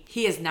me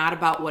he is not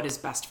about what is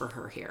best for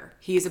her here.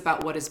 He is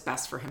about what is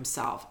best for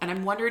himself. And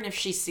I'm wondering if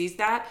she sees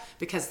that,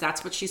 because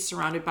that's what she's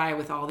surrounded by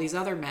with all these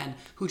other men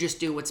who just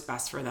do what's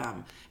best for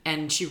them.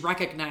 And she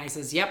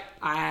recognizes, yep,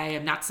 I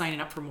am not signing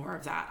up for more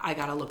of that. I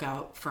got to look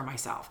out for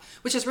myself,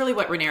 which is really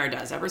what Rhaenyra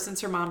does. Ever since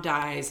her mom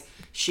dies,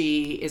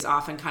 she is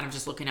often kind of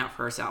just looking out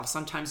for herself,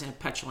 sometimes in a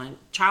petulant,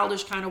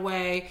 childish kind of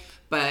way,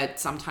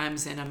 but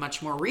sometimes in a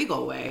much more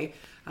regal way.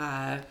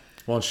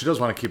 Well, she does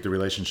want to keep the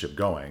relationship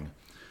going.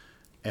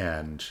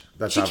 And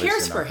that's she obviously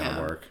cares not for going to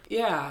him. work.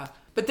 Yeah.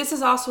 But this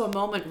is also a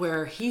moment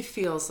where he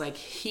feels like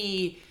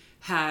he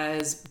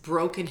has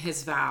broken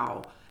his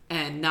vow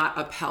and not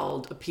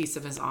upheld a piece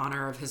of his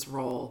honor, of his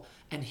role.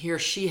 And here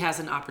she has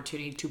an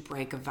opportunity to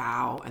break a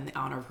vow and the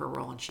honor of her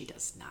role, and she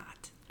does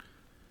not.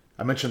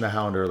 I mentioned the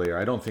Hound earlier.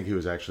 I don't think he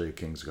was actually a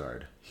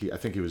Kingsguard. I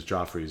think he was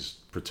Joffrey's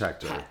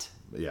protector. Pet.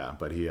 Yeah,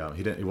 but he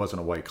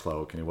wasn't a White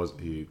Cloak,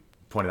 and he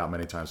pointed out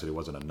many times that he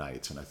wasn't a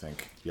knight, and I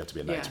think you have to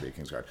be a knight to be a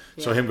Kingsguard.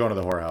 Yeah. So him going to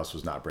the whorehouse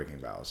was not breaking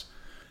vows.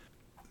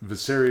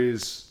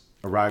 Viserys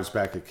arrives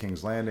back at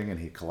King's Landing, and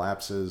he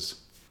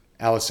collapses.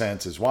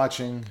 Alicent is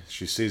watching.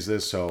 She sees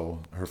this, so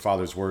her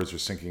father's words are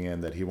sinking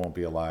in that he won't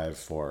be alive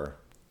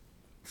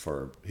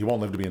he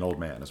won't live to be an old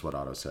man, is what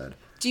Otto said.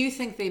 Do you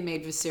think they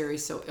made Viserys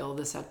so ill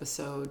this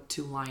episode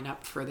to line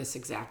up for this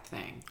exact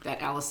thing? That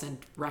Alicent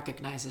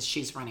recognizes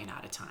she's running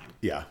out of time?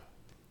 Yeah.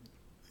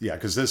 Yeah,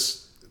 because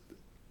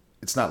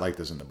it's not like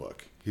this in the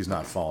book. He's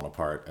not falling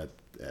apart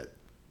at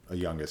a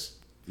young age.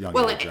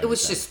 Well, it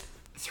was just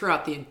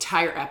throughout the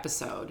entire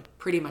episode,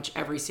 pretty much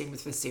every scene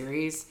with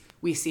Viserys,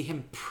 we see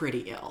him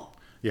pretty ill.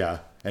 Yeah,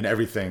 and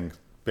everything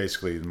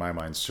basically, in my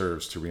mind,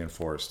 serves to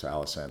reinforce to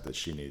Alicent that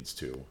she needs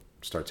to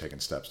start taking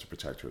steps to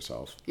protect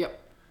herself. Yep.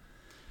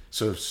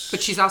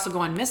 But she's also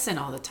going missing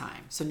all the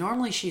time. So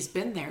normally she's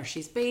been there.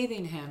 She's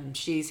bathing him.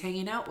 She's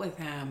hanging out with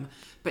him.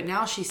 But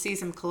now she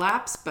sees him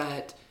collapse,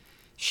 but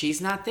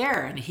she's not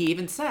there. And he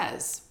even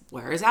says,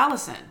 where is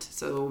Alicent?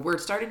 So we're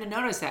starting to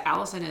notice that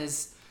Alicent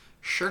is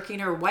shirking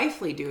her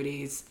wifely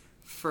duties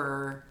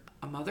for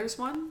a mother's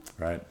one.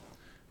 Right.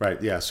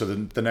 Yeah. So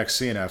the next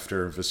scene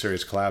after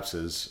Viserys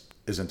collapses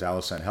isn't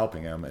Alicent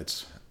helping him.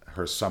 It's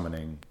her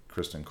summoning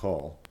Criston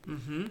Cole.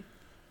 Mm-hmm.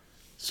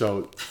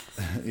 So,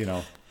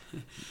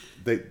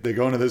 they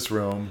go into this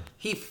room.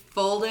 He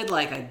folded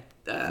like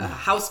a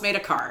house made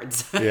of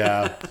cards.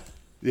 Yeah.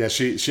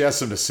 She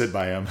asked him to sit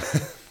by him.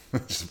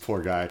 Just a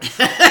poor guy.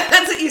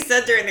 That's what you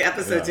said during the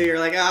episode too. You're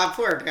like,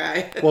 poor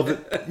guy. Well,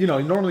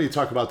 normally you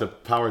talk about the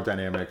power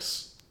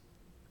dynamics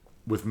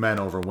with men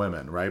over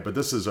women, right? But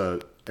this is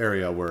a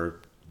area where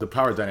the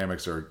power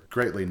dynamics are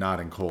greatly not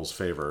in Cole's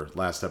favor.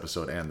 Last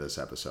episode and this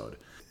episode,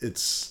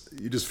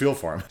 you just feel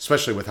for him,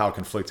 especially with how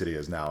conflicted he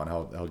is now and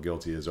how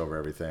guilty he is over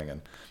everything.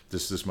 And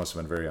this must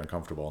have been very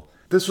uncomfortable.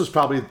 This was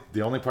probably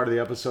the only part of the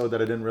episode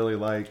that I didn't really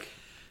like.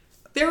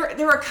 There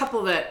were a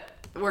couple that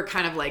were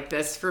kind of like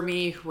this for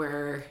me,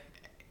 where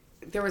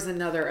there was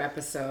another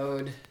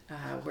episode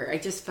where I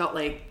just felt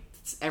like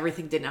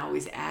everything didn't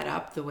always add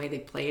up the way they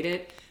played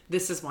it.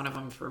 This is one of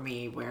them for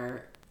me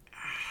where...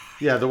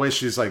 Yeah, the way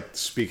she's like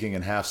speaking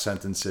in half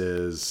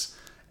sentences,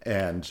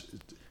 and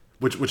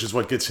which is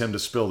what gets him to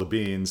spill the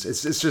beans.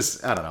 It's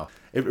just, I don't know.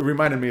 It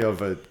reminded me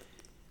of a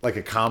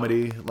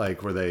comedy,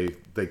 like where they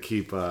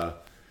keep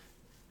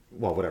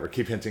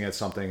keep hinting at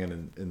something,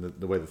 and in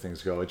the way that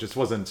things go, it just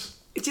wasn't.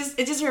 It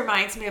just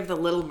reminds me of The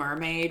Little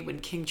Mermaid when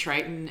King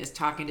Triton is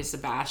talking to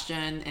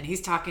Sebastian, and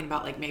he's talking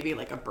about like maybe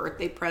like a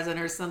birthday present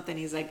or something.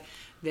 He's like,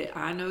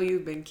 I know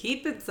you've been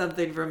keeping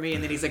something from me,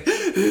 and then he's like,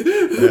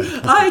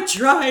 I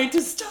tried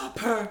to stop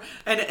her,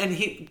 and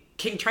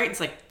King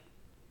Triton's like,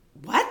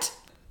 what?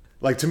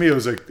 Like, to me,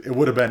 it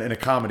would have been in a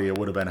comedy. It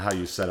would have been how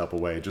you set up a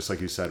way, just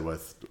like you said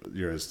with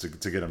yours, to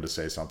get him to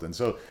say something.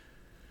 So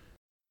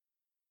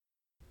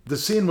the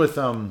scene with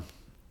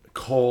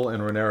Cole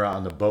and Rhaenyra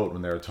on the boat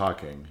when they were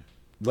talking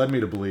led me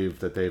to believe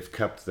that they've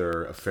kept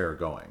their affair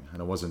going,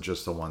 and it wasn't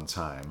just the one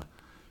time.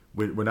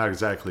 We're not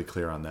exactly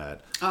clear on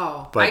that.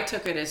 Oh, but I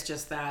took it as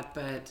just that,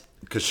 but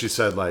because she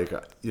said like,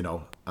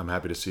 I'm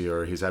happy to see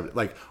her. He's happy.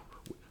 Like,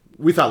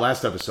 we thought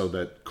last episode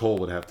that Cole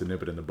would have to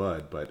nip it in the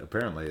bud, but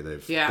apparently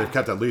they've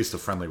kept at least a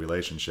friendly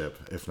relationship,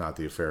 if not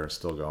the affair is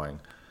still going.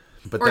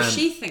 But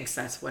she thinks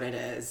that's what it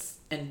is,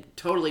 and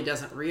totally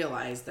doesn't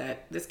realize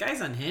that this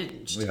guy's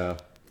unhinged. Yeah,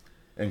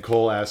 and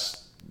Cole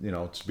asked,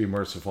 to be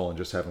merciful and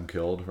just have him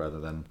killed rather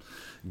than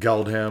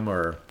geld him,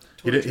 or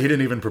he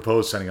didn't even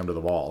propose sending him to the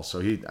wall.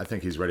 So I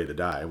think he's ready to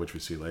die, which we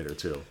see later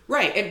too.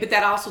 Right, but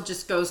that also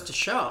just goes to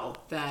show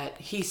that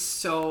he's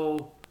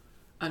so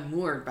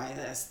unmoored by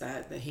this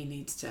that he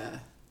needs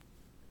to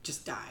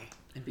just die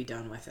and be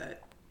done with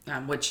it,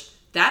 which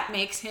that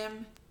makes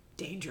him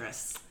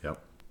dangerous.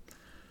 Yep.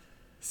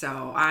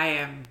 So I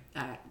am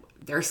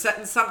they're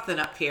setting something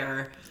up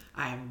here.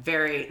 I am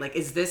very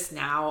is this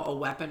now a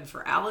weapon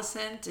for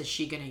Alicent? Is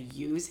she going to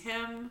use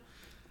him?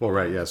 Well,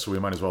 right, yeah, so we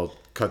might as well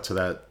cut to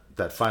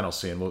that final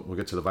scene. We'll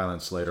get to the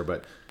violence later,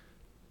 but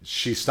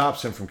she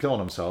stops him from killing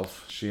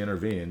himself. She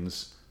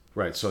intervenes.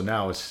 Right, so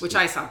now which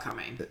I saw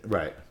coming.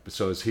 Right,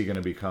 so is he going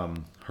to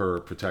become her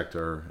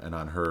protector and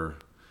on her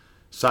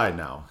side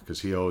now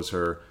because he owes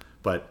her?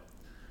 But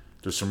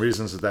there's some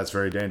reasons that that's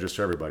very dangerous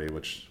to everybody,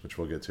 which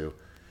we'll get to.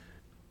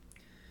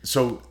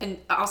 So, and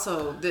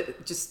also,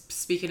 just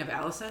speaking of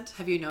Alicent,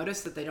 have you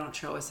noticed that they don't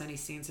show us any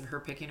scenes of her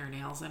picking her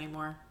nails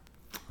anymore?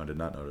 I did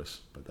not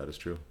notice, but that is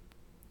true.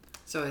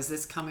 So is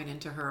this coming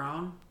into her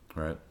own?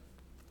 Right.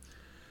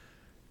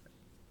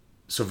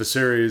 So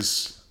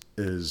Viserys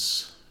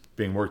is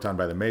being worked on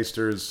by the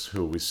Maesters,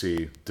 who we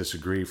see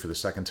disagree for the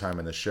second time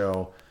in the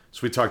show.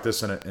 So we talked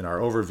this in our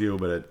overview,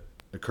 but it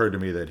occurred to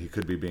me that he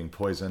could be being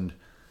poisoned,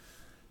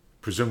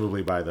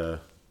 presumably by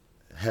the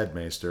head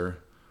Maester,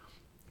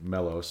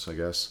 Melos, I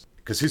guess,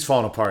 because he's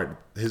fallen apart.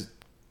 It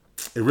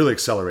really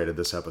accelerated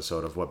this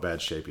episode of what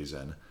bad shape he's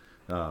in.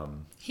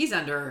 He's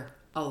under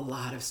a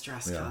lot of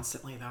stress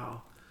constantly,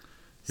 though.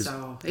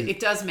 So it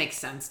does make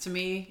sense to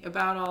me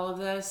about all of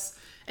this.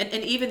 And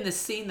even the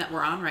scene that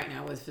we're on right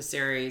now with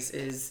Viserys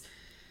is,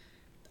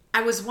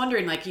 I was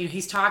wondering,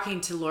 he's talking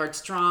to Lord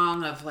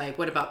Strong of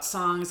what about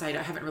songs? I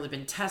haven't really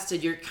been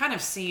tested. You're kind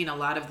of seeing a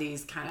lot of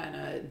these kind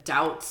of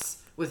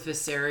doubts with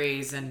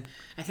Viserys, and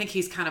I think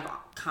he's kind of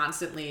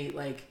constantly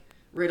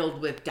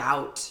riddled with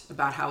doubt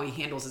about how he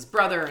handles his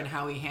brother and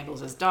how he handles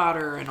his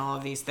daughter and all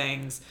of these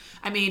things.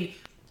 I mean,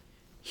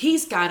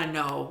 he's got to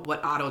know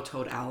what Otto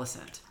told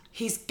Alicent.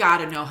 He's got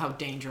to know how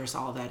dangerous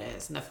all that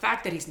is. And the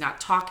fact that he's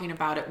not talking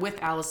about it with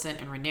Alicent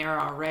and Rhaenyra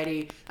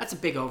already, that's a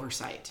big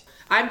oversight.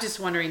 I'm just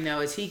wondering, though,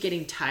 is he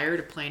getting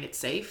tired of playing it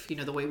safe?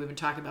 The way we've been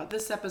talking about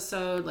this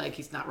episode,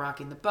 he's not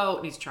rocking the boat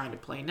and he's trying to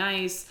play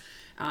nice.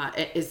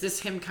 Is this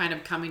him kind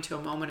of coming to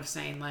a moment of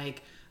saying,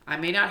 I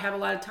may not have a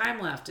lot of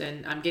time left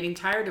and I'm getting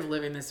tired of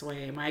living this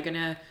way. Am I going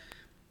to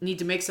need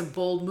to make some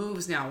bold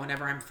moves now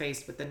whenever I'm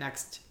faced with the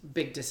next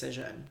big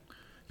decision?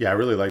 Yeah, I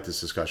really like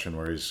this discussion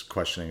where he's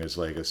questioning his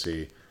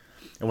legacy.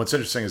 And what's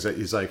interesting is that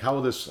he's like, how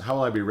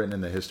will I be written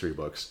in the history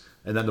books?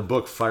 And then the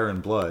book Fire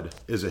and Blood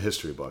is a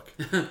history book.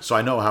 So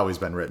I know how he's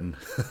been written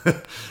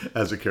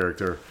as a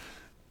character.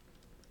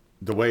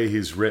 The way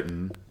he's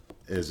written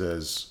is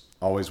as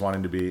always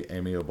wanting to be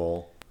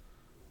amiable,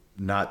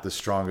 not the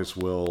strongest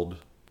willed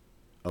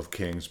of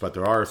kings, but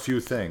there are a few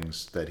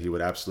things that he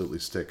would absolutely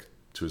stick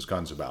to his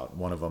guns about.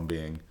 One of them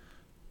being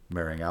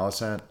marrying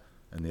Alicent,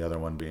 and the other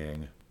one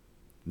being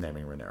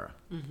naming Rhaenyra.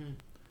 Mm-hmm.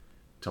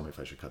 Tell me if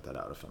I should cut that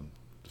out if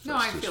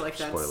I feel like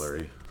that's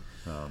spoilery.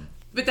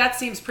 But that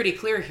seems pretty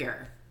clear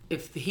here.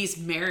 If he's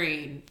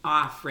marrying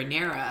off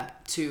Rhaenyra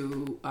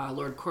to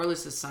Lord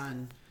Corlys'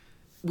 son,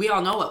 we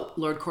all know what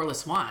Lord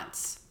Corlys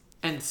wants.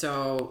 And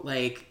so,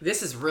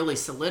 this is really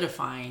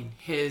solidifying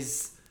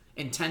his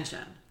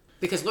intention.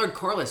 Because Lord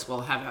Corlys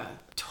will have a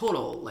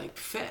total,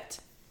 fit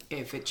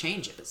if it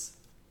changes.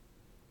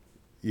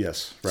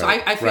 Yes, right. So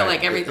I feel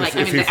like everything,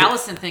 the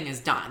Alicent thing is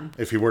done.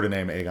 If he were to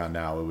name Aegon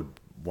now, it would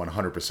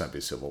 100%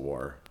 be civil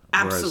war.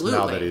 Absolutely.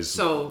 Whereas now that he's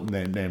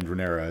named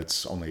Rhaenyra,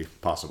 it's only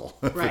possible.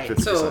 Right.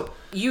 50%. So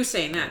you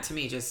saying that to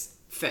me just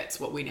fits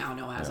what we now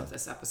know as of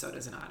this episode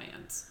as an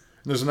audience.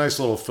 There's a nice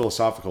little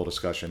philosophical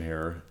discussion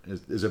here.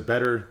 Is it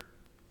better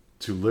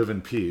to live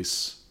in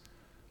peace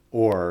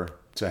or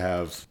to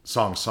have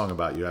songs sung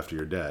about you after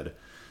you're dead?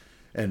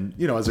 And,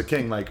 you know, as a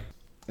king, like,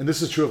 and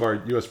this is true of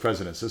our U.S.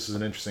 presidents. This is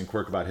an interesting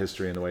quirk about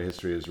history and the way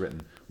history is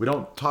written. We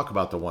don't talk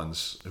about the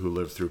ones who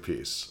lived through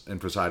peace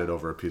and presided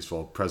over a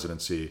peaceful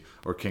presidency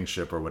or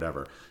kingship or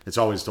whatever. It's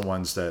always the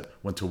ones that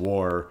went to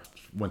war,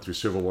 went through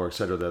civil war,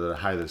 etc., that are the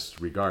highest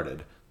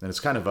regarded. And it's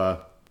kind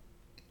of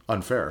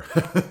unfair,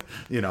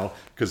 you know,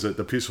 because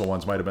the peaceful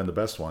ones might have been the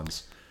best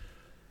ones.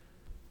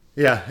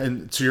 Yeah,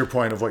 and to your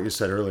point of what you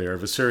said earlier,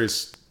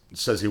 Viserys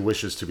says he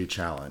wishes to be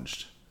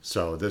challenged.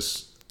 So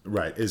this,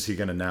 right, is he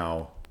going to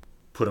now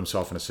put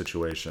himself in a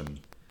situation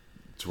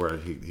to where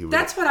he would...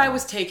 That's what I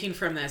was taking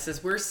from this,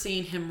 is we're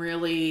seeing him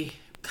really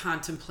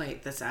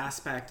contemplate this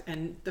aspect.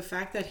 And the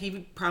fact that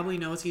he probably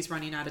knows he's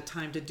running out of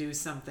time to do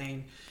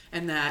something,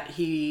 and that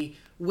he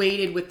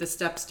waited with the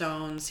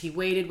Stepstones, he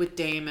waited with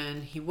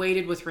Daemon, he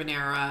waited with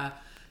Rhaenyra.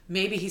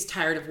 Maybe he's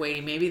tired of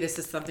waiting. Maybe this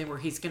is something where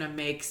he's going to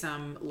make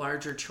some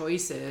larger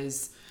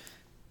choices.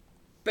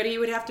 But he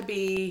would have to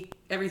be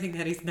everything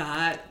that he's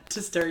not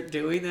to start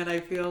doing that, I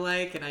feel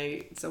like.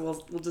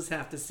 So we'll just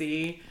have to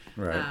see.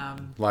 Right.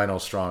 Lionel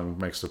Strong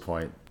makes the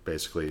point,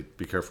 basically,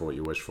 be careful what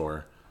you wish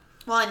for.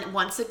 Well, and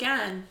once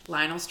again,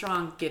 Lionel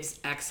Strong gives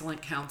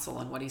excellent counsel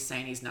on what he's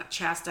saying. He's not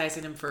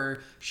chastising him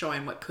for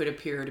showing what could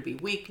appear to be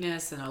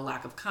weakness and a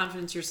lack of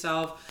confidence in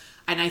yourself.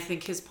 And I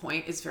think his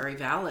point is very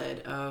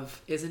valid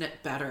of, isn't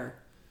it better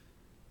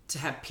to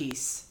have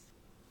peace?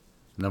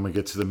 And then we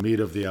get to the meat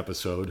of the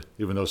episode.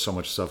 Even though so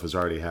much stuff has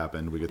already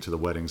happened, we get to the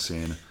wedding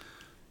scene.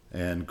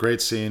 And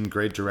great scene,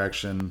 great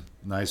direction,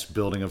 nice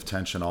building of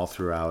tension all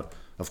throughout.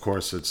 Of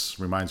course, it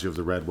reminds you of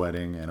the Red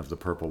Wedding and of the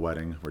Purple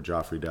Wedding where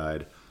Joffrey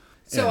died.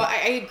 So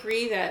I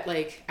agree that,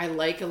 like, I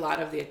like a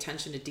lot of the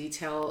attention to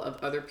detail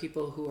of other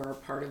people who are a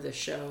part of the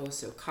show.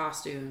 So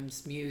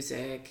costumes,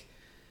 music,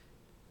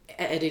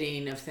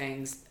 editing of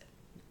things.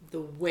 The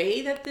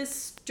way that this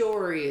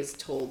story is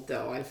told,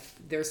 though,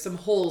 there's some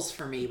holes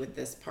for me with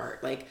this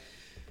part. Like,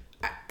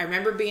 I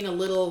remember being a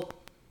little,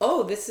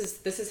 oh, this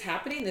is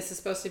happening. This is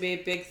supposed to be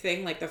a big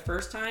thing, like the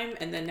first time,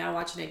 and then now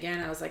watching it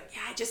again, I was like,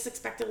 yeah, I just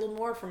expected a little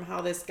more from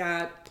how this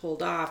got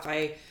pulled off.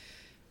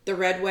 The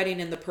Red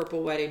Wedding and the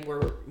Purple Wedding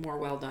were more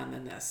well done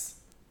than this.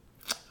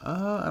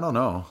 I don't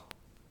know.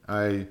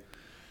 The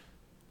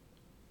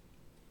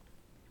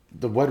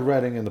Red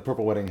Wedding and the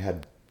Purple Wedding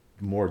had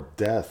more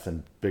death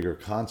and bigger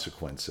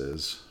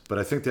consequences. But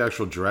I think the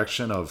actual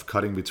direction of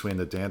cutting between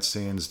the dance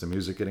scenes, the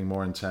music getting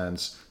more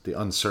intense, the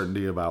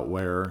uncertainty about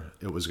where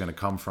it was going to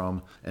come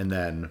from, and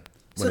then...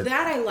 that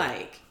I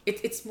like.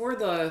 It's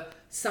more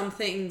some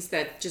things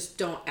that just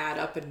don't add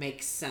up and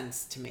make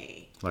sense to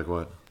me. Like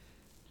what?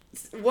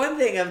 One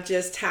thing of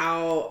just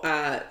how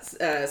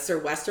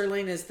Sir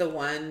Westerling is the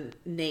one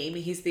name,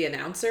 he's the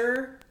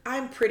announcer.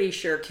 I'm pretty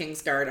sure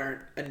Kingsguard aren't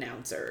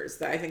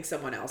announcers. I think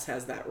someone else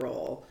has that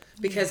role.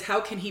 Because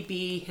how can he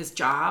be his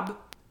job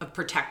of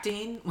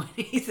protecting when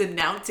he's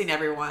announcing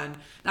everyone?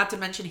 Not to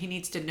mention he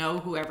needs to know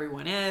who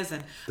everyone is.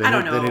 And I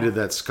don't know. They needed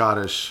that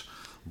Scottish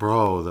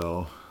bro,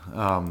 though.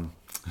 Am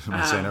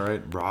I saying it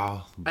right?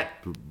 Brogue. Yeah,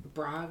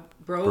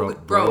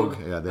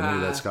 they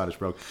needed that Scottish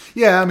brogue.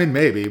 Yeah, I mean,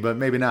 maybe, but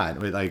maybe not. I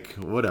mean, like,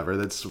 whatever.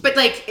 But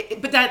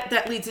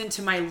that leads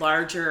into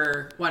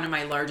one of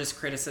my largest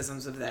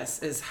criticisms of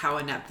this is how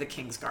inept the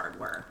Kingsguard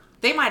were.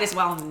 They might as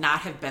well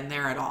not have been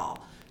there at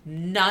all.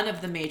 None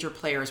of the major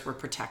players were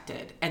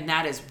protected, and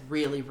that is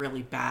really,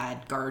 really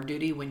bad guard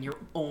duty when your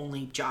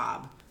only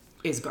job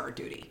is guard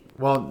duty.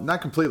 Well, not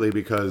completely,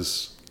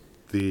 because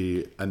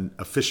an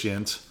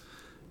officiant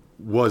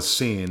was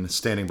seen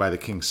standing by the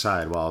king's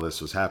side while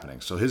this was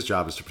happening. So his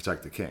job is to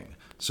protect the king.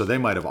 So they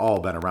might have all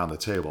been around the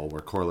table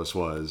where Corlys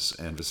was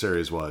and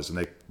Viserys was, and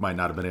they might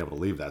not have been able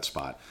to leave that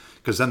spot.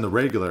 Because then the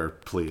regular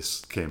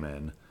police came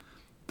in,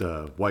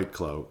 the white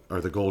cloak, or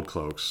the gold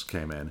cloaks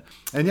came in.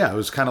 And yeah, it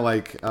was kind of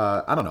like,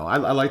 I don't know, I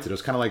liked it. It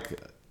was kind of like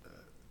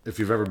if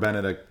you've ever been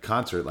at a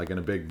concert, like in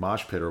a big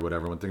mosh pit or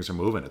whatever, when things are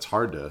moving, it's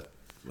hard to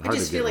I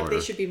just feel like they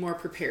should be more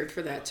prepared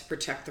for that to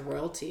protect the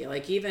royalty.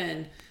 Like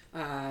even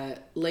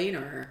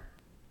Laenor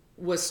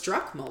was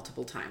struck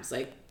multiple times.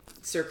 Like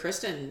Sir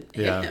Criston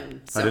hit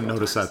him I didn't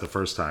notice that the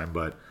first time,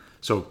 but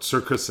so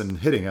Sir Criston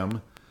hitting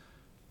him,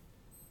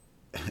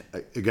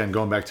 again,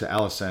 going back to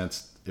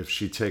Alicent, if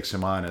she takes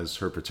him on as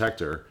her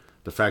protector,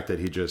 the fact that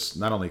he just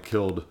not only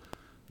killed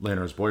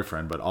Laenor's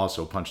boyfriend, but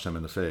also punched him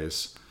in the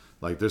face,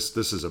 like this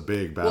is a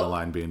big battle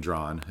line being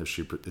drawn if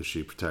she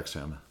protects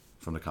him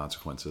from the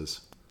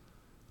consequences.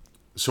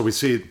 So we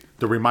see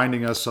the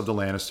reminding us of the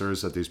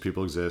Lannisters, that these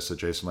people exist, that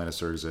Jason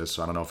Lannister exists.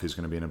 So I don't know if he's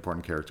going to be an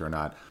important character or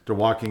not. They're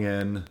walking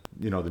in,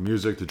 the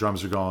music, the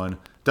drums are going.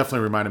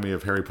 Definitely reminded me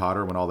of Harry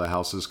Potter when all the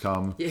houses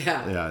come.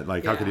 Yeah.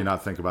 How could you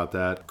not think about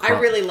that? I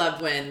really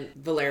loved when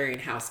Valerian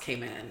House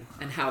came in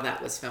and how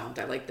that was filmed.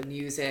 I liked the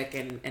music,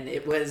 and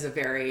it was a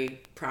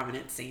very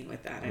prominent scene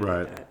with that. I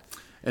like that.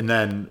 And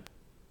then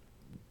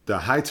the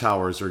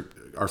Hightowers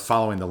are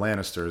following the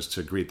Lannisters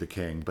to greet the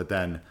king, but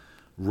then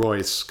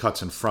Royce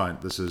cuts in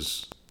front. This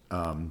is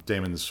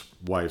Daemon's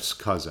wife's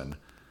cousin.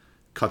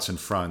 Cuts in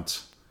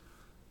front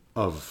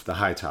of the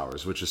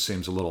Hightowers, which just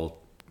seems a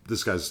little...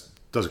 This guy's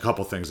does a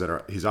couple things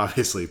he's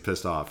obviously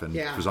pissed off and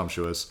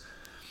presumptuous.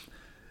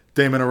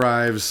 Daemon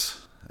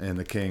arrives, and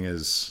the king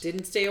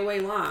didn't stay away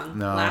long.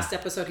 No. Last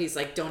episode, he's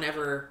like, "Don't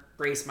ever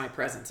grace my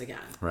presence again."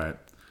 Right.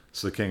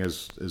 So the king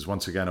is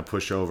once again a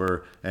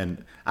pushover,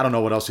 and I don't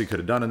know what else he could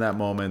have done in that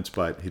moment,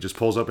 but he just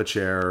pulls up a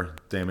chair.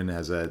 Daemon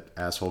has that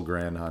asshole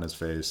grin on his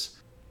face.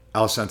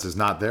 Alicent is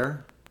not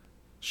there.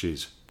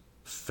 She's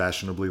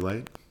fashionably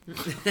late.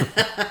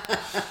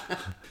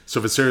 So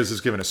Viserys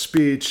is giving a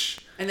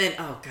speech. And then,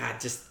 oh God,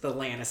 just the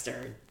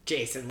Lannister,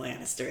 Jason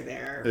Lannister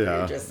there. Yeah.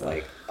 You're just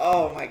like,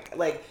 oh my,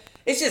 like,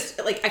 it's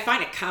just, like, I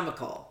find it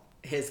comical,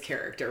 his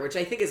character, which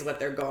I think is what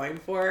they're going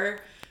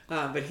for.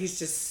 But he's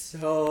just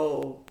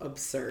so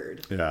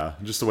absurd. Yeah,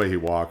 just the way he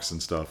walks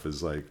and stuff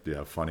is like,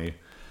 funny.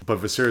 But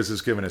Viserys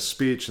is giving a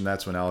speech, and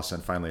that's when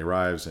Alicent finally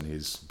arrives, and he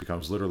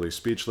becomes literally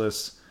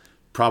speechless.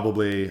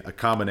 Probably a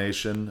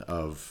combination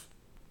of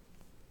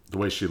the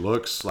way she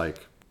looks,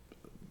 like,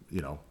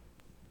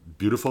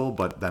 beautiful,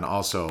 but then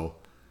also,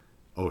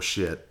 oh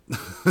shit,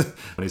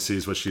 when he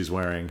sees what she's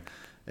wearing.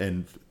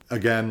 And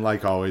again,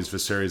 like always,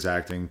 Viserys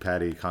acting,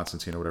 Paddy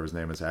Constantine or whatever his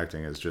name is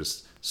acting, is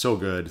just so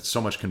good,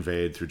 so much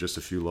conveyed through just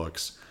a few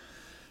looks.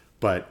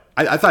 But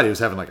I thought he was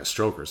having like a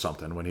stroke or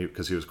something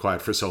because he was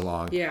quiet for so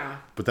long. Yeah.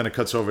 But then it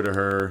cuts over to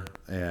her,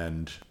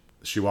 and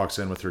she walks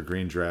in with her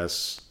green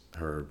dress,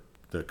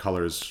 the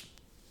colors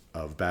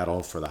of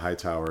battle for the High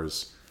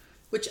Towers,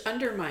 which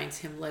undermines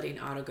him letting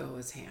Otto go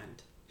his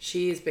hand.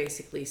 She is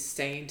basically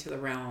saying to the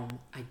realm,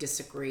 I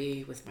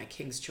disagree with my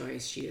king's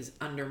choice. She is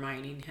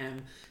undermining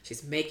him.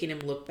 She's making him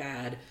look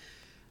bad.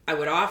 I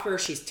would offer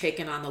she's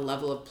taken on the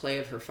level of play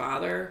of her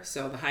father.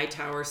 So the High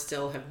Towers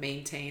still have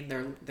maintained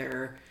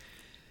their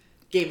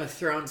Game of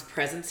Thrones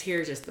presence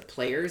here. Just the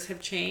players have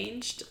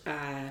changed.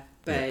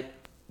 But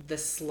the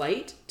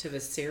slight to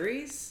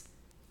Viserys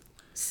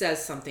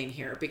says something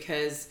here,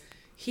 because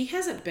he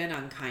hasn't been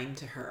unkind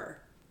to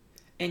her.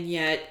 And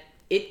yet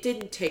it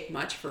didn't take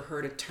much for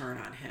her to turn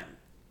on him.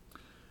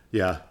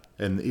 Yeah,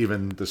 and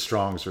even the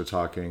Strongs are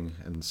talking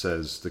and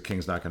says the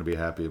king's not going to be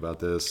happy about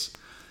this.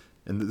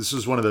 And this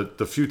is one of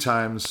the few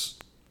times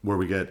where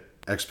we get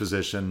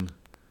exposition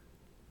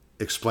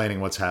explaining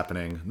what's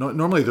happening.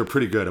 Normally they're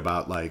pretty good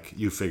about, like,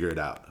 you figure it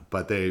out,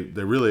 but they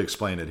really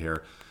explain it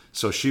here.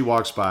 So she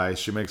walks by,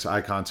 she makes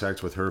eye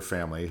contact with her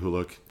family, who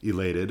look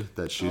elated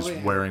that she's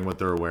wearing what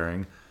they're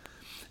wearing.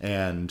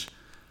 And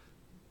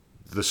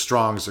the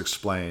Strongs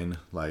explain,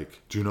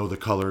 like, do you know the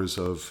colors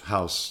of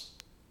House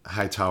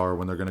Hightower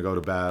when they're going to go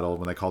to battle,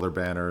 when they call their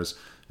banners,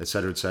 et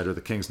cetera, et cetera.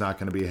 The king's not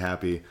going to be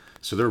happy.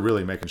 So they're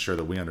really making sure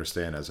that we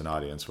understand as an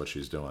audience what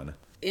she's doing.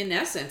 In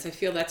essence, I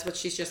feel that's what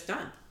she's just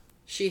done.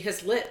 She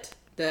has lit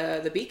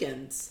the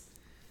beacons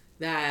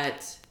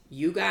that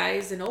you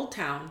guys in Old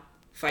Town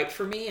fight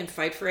for me and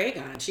fight for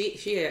Aegon.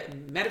 She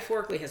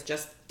metaphorically has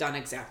just done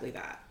exactly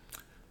that.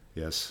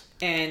 Yes.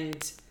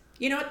 And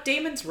you know what?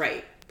 Daemon's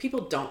right.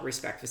 People don't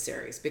respect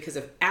Viserys, because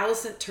if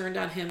Alicent turned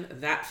on him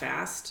that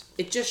fast,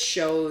 it just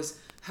shows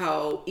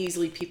how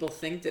easily people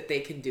think that they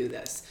can do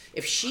this.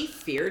 If she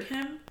feared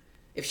him,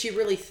 if she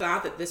really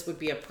thought that this would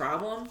be a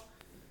problem,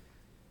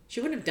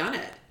 she wouldn't have done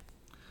it.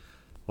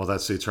 Well,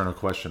 that's the eternal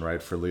question,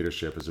 right? For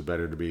leadership, is it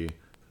better to be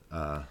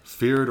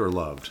feared or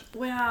loved?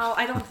 Well,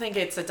 I don't think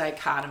it's a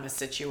dichotomous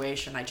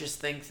situation. I just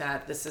think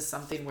that this is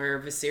something where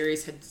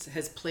Viserys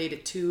has played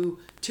it too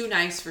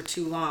nice for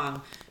too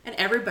long, and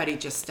everybody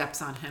just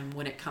steps on him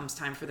when it comes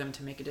time for them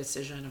to make a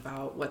decision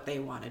about what they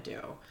want to do.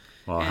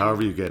 Well,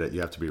 however you get it, you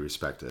have to be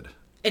respected.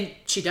 And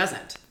she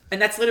doesn't.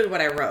 And that's literally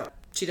what I wrote.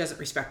 She doesn't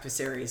respect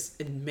Viserys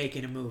in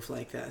making a move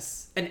like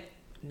this. And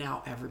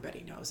now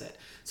everybody knows it.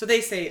 So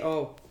they say,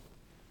 oh,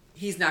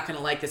 he's not going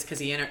to like this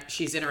because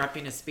she's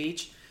interrupting his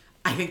speech.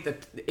 I think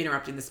that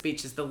interrupting the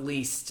speech is the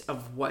least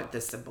of what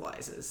this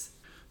symbolizes.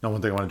 Now,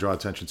 one thing I want to draw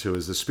attention to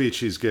is the speech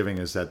he's giving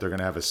is that they're going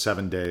to have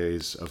 7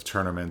 days of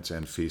tournament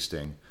and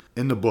feasting.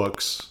 In the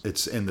books,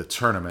 it's in the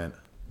tournament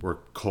where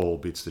Cole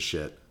beats the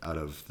shit out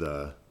of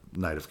the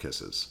Knight of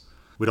Kisses.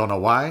 We don't know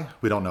why.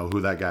 We don't know who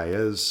that guy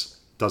is.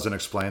 Doesn't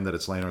explain that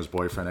it's Laenor's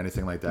boyfriend,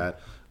 anything like that.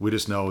 We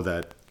just know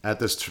that at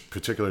this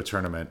particular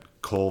tournament,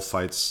 Cole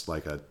fights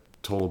like a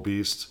total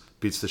beast,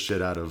 beats the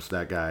shit out of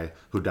that guy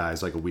who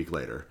dies like a week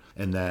later,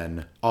 and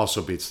then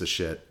also beats the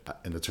shit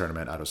in the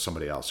tournament out of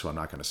somebody else who I'm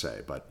not going to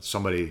say, but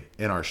somebody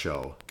in our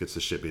show gets the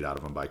shit beat out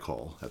of him by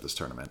Cole at this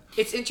tournament.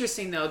 It's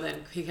interesting though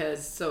then,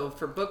 because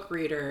for book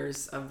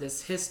readers of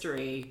this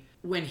history,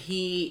 when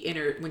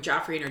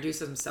Joffrey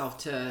introduces himself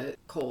to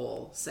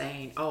Cole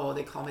saying, oh,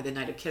 they call me the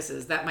Knight of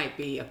Kisses, that might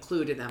be a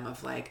clue to them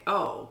of like,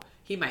 oh,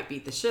 he might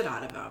beat the shit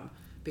out of him,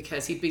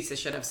 because he beats the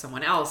shit out of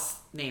someone else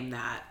named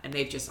that, and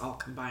they've just all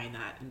combined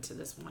that into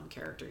this one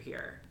character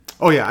here.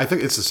 Oh yeah, I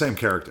think it's the same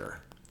character.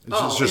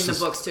 It's just in the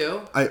books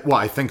too?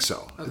 I think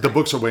so. Okay. The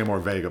books are way more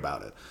vague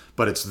about it,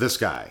 but it's this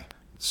guy,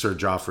 Sir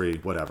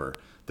Joffrey, whatever,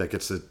 that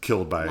gets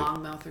killed by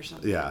Longmouth or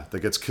something. Yeah, that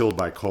gets killed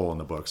by Cole in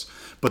the books.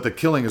 But the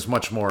killing is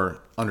much more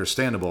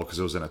understandable because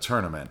it was in a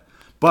tournament.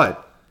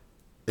 But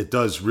it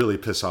does really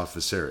piss off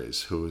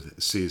Viserys, who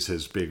sees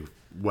his big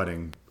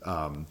wedding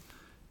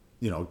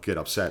get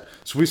upset.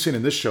 So we've seen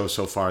in this show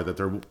so far that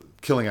they're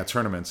killing at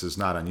tournaments is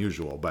not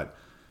unusual, but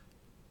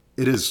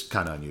it is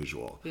kind of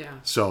unusual. Yeah.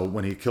 So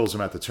when he kills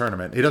him at the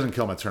tournament, he doesn't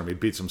kill him at the tournament. He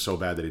beats him so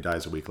bad that he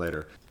dies a week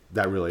later.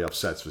 That really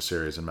upsets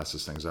Viserys and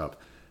messes things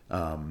up.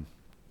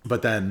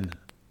 But then,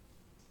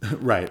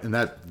 right, and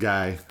that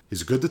guy,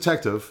 he's a good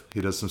detective.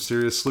 He does some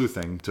serious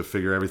sleuthing to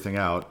figure everything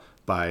out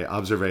by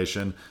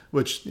observation,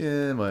 which,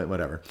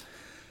 whatever.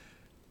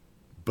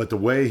 But the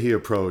way he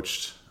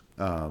approached...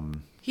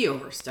 he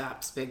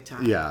oversteps big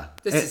time. Yeah.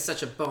 This is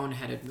such a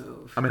boneheaded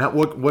move. I mean,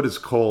 what is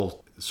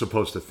Cole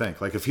supposed to think?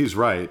 Like, if he's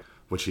right,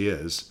 which he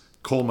is,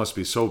 Cole must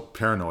be so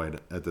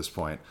paranoid at this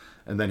point.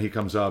 And then he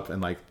comes up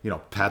and, like,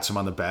 pats him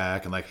on the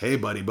back and, like, hey,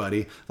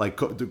 buddy. Like,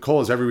 Cole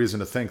has every reason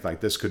to think, like,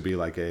 this could be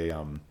like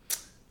a,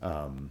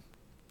 not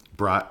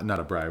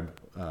a bribe,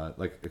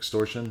 like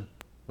extortion.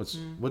 What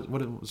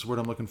is the word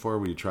I'm looking for?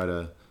 Where you try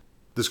to,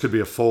 this could be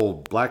a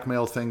full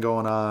blackmail thing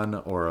going on,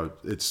 or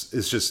it's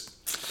just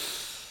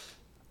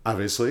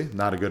obviously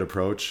not a good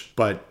approach.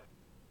 But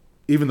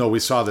even though we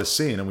saw this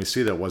scene and we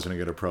see that it wasn't a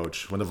good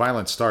approach, when the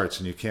violence starts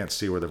and you can't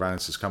see where the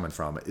violence is coming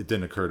from, it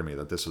didn't occur to me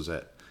that this was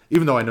it.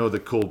 Even though I know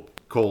that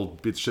Cole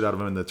beat the shit out of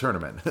him in the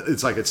tournament,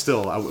 it's like it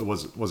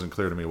wasn't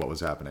clear to me what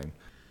was happening.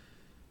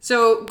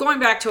 So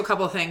going back to a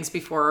couple of things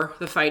before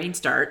the fighting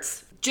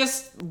starts,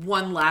 just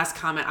one last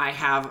comment I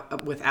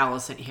have with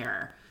Alicent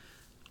here.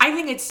 I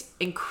think it's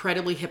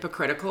incredibly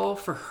hypocritical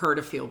for her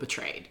to feel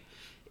betrayed.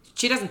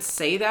 She doesn't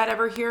say that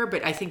ever here,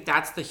 but I think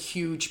that's the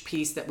huge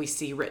piece that we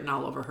see written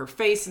all over her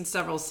face in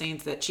several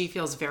scenes, that she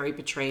feels very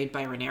betrayed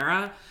by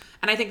Rhaenyra.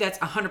 And I think that's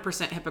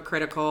 100%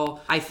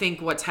 hypocritical. I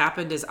think what's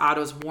happened is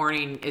Otto's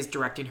warning is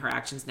directing her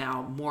actions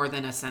now more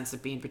than a sense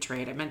of being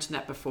betrayed. I mentioned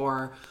that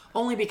before,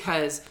 only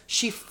because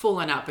she full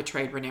and out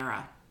betrayed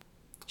Rhaenyra.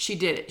 She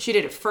did it. She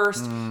did it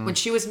first when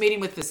she was meeting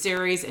with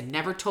Viserys and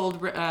never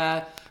told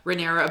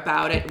Rhaenyra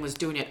about it and was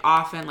doing it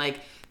often. Like,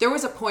 there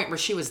was a point where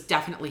she was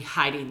definitely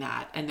hiding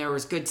that, and there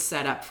was good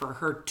setup for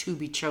her to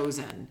be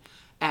chosen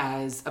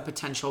as a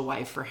potential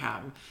wife for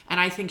him. And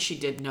I think she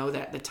did know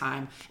that at the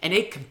time, and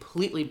it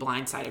completely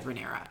blindsided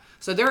Rhaenyra.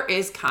 So there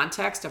is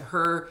context of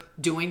her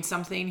doing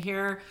something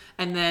here,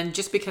 and then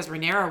just because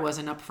Rhaenyra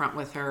wasn't upfront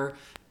with her,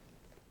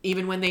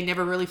 even when they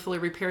never really fully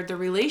repaired their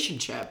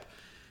relationship.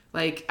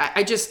 Like,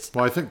 I just...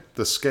 Well, I think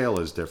the scale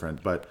is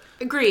different, but...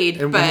 Agreed,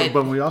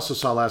 but we also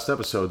saw last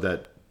episode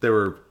that they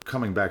were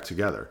coming back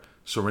together.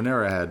 So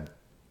Rhaenyra had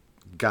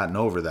gotten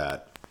over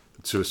that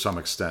to some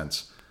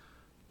extent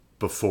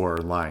before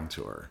lying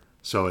to her.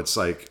 So it's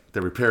like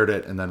they repaired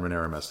it and then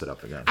Rhaenyra messed it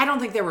up again. I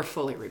don't think they were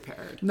fully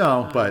repaired.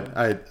 No, but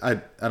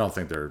I don't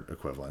think they're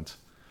equivalent.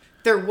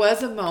 There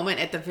was a moment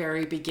at the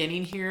very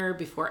beginning here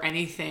before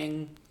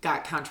anything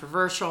got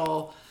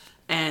controversial.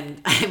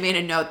 And I made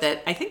a note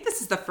that I think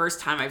this is the first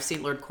time I've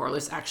seen Lord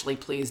Corlys actually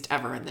pleased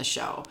ever in this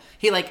show.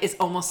 He is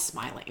almost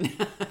smiling.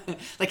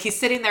 Like, he's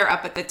sitting there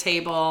up at the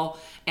table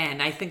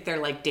and I think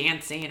they're like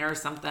dancing or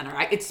something.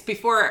 It's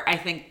before I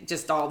think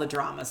just all the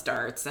drama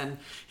starts, and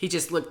he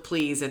just looked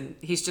pleased, and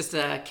he's just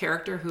a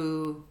character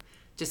who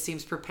just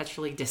seems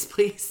perpetually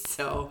displeased.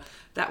 So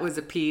that was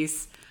a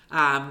piece.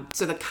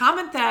 So the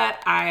comment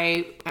that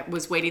I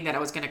was waiting that I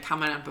was going to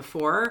comment on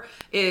before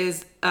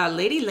is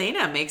Lady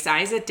Laena makes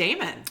eyes at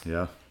Daemon.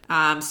 Yeah.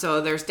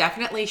 So there's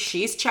definitely,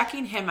 she's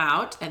checking him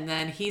out, and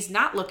then he's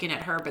not looking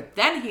at her, but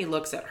then he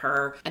looks at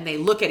her, and they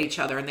look at each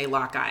other and they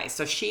lock eyes.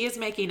 So she is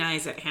making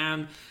eyes at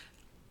him.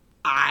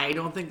 I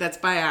don't think that's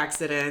by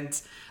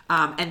accident.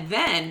 And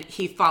then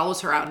he follows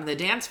her out on the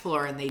dance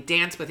floor and they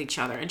dance with each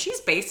other, and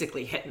she's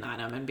basically hitting on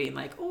him and being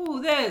like, "Oh,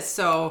 this."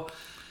 So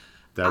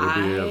that would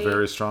be a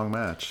very strong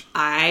match.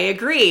 I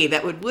agree.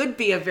 That would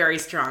be a very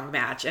strong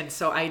match. And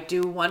so I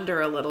do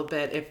wonder a little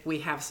bit if we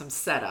have some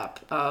setup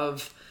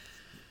of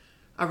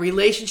a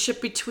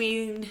relationship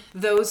between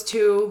those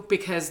two,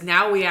 because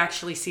now we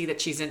actually see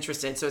that she's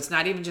interested. So it's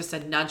not even just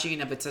a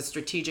nudging of, it's a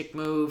strategic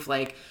move.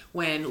 Like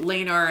when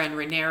Laenor and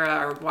Rhaenyra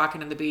are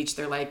walking on the beach,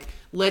 they're like,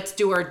 let's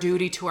do our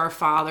duty to our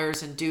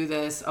fathers and do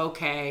this.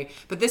 Okay.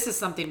 But this is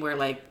something where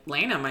like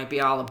Laena might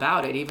be all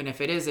about it, even if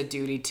it is a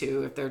duty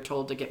to, if they're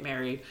told to get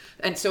married.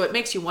 And so it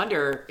makes you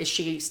wonder, is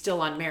she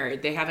still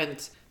unmarried? They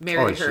haven't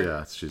married her.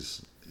 Yeah,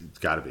 she's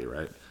got to be,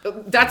 right?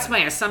 That's my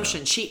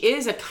assumption. Yeah. She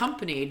is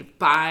accompanied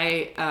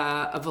by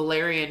a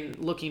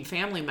Valyrian-looking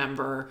family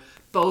member,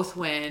 both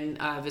when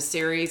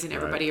Viserys and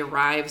everybody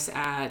arrives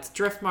at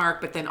Driftmark,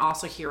 but then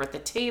also here at the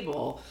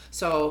table.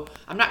 So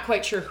I'm not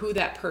quite sure who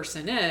that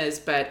person is,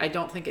 but I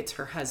don't think it's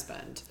her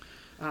husband.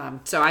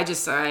 So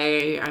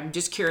I'm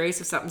just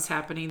curious if something's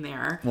happening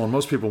there. Well,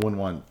 most people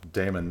wouldn't want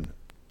Daemon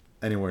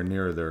anywhere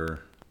near their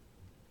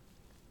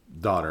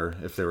daughter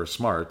if they were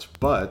smart,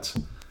 but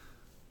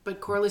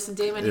Corlys and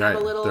Daemon have a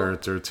little... They're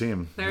a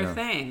team. They're a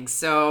thing.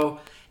 So,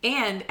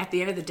 and at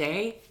the end of the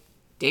day,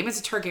 Daemon's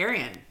a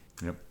Targaryen.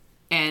 Yep.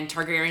 And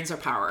Targaryens are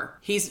power.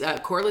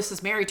 Corlys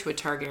is married to a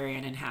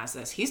Targaryen and has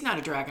this. He's not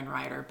a dragon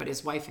rider, but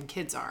his wife and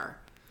kids are.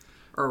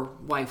 Or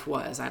wife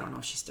was. I don't know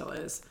if she still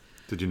is.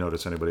 Did you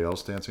notice anybody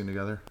else dancing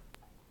together?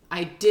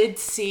 I did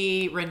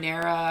see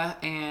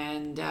Rhaenyra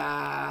and...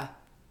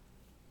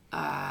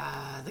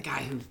 the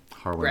guy who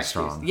Harwin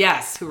Strong.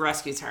 Yes, who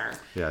rescues her.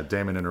 Yeah,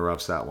 Daemon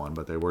interrupts that one,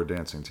 but they were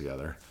dancing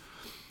together.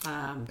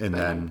 And then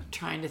I'm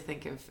trying to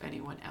think of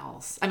anyone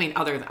else. I mean,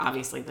 other than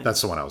obviously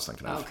that's the one I was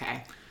thinking of.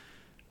 Okay.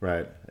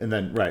 Right,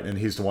 and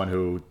he's the one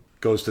who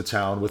goes to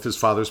town with his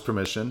father's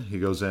permission. He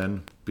goes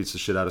in, beats the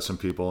shit out of some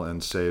people,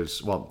 and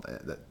saves. Well,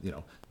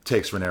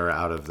 takes Rhaenyra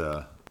out of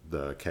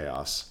the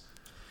chaos,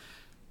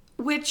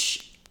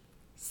 which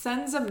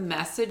sends a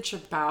message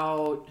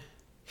about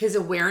his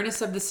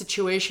awareness of the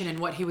situation and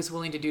what he was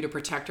willing to do to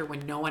protect her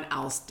when no one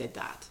else did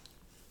that.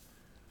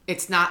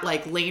 It's not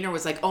like Laenor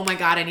was like, oh my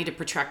God, I need to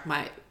protect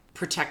my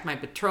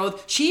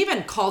betrothed. She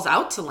even calls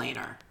out to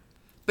Laenor,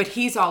 but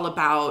he's all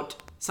about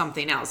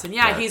something else. And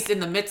yeah, right. He's in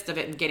the midst of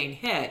it and getting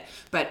hit,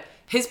 but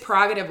his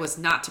prerogative was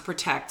not to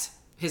protect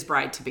his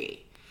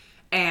bride-to-be.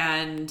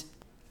 And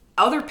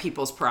other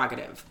people's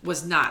prerogative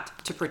was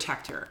not to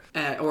protect her,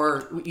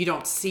 or you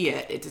don't see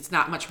it. It's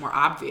not much more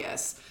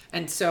obvious.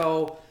 And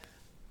so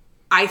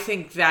I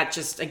think that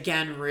just,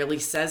 again, really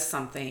says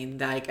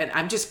something. And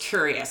I'm just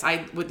curious.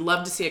 I would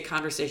love to see a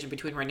conversation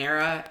between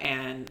Rhaenyra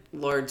and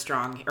Lord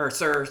Strong, or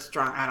Sir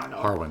Strong, I don't know.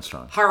 Harwin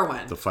Strong.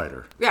 Harwin. The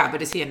fighter. Yeah,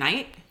 but is he a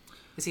knight?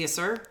 Is he a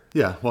sir?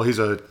 Yeah, well, he's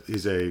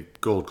a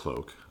gold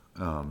cloak.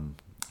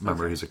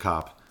 Remember, he's a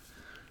cop.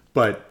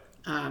 But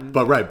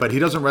he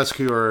doesn't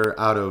rescue her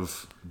out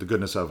of the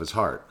goodness of his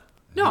heart.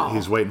 No.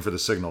 He's waiting for the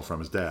signal from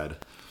his dad.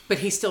 But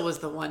he still was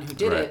the one who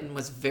did it and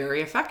was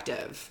very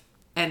effective.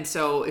 And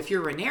so if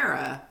you're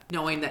Rhaenyra,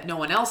 knowing that no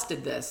one else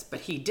did this,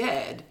 but he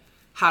did,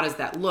 how does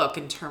that look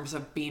in terms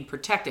of being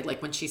protected?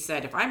 Like when she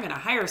said, if I'm going to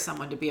hire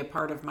someone to be a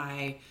part of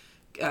my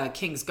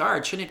King's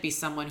Guard, shouldn't it be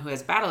someone who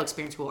has battle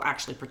experience who will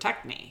actually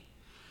protect me?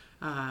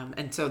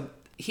 And so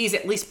he's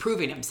at least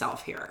proving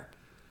himself here.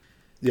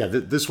 Yeah,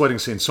 this wedding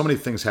scene, so many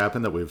things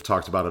happen that we've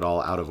talked about it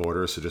all out of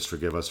order, so just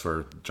forgive us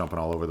for jumping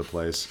all over the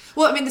place.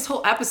 Well, I mean, this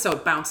whole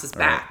episode bounces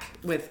back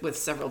with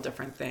several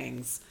different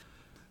things.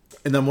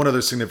 And then one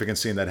other significant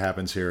scene that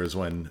happens here is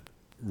when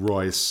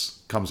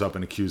Royce comes up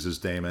and accuses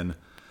Daemon,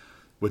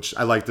 which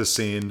I like this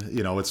scene.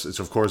 It's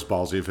of course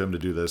ballsy of him to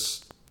do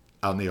this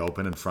out in the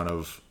open in front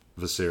of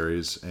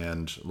Viserys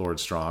and Lord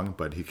Strong,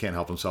 but he can't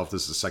help himself.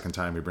 This is the second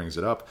time he brings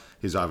it up.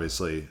 He's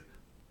obviously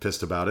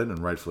pissed about it, and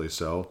rightfully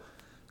so.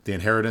 The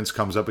inheritance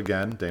comes up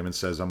again. Daemon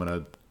says, I'm going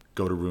to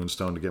go to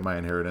Runestone to get my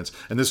inheritance.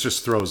 And this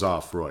just throws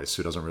off Royce,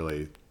 who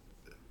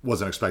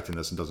wasn't expecting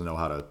this and doesn't know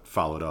how to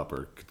follow it up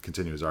or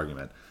continue his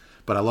argument.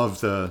 But I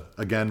love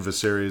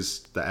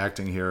Viserys, the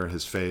acting here,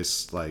 his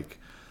face,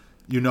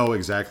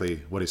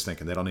 exactly what he's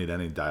thinking. They don't need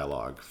any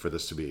dialogue for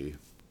you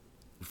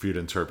to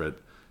interpret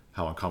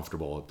how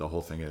uncomfortable the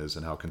whole thing is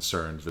and how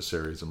concerned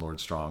Viserys and Lord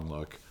Strong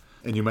look.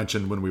 And you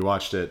mentioned when we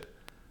watched it,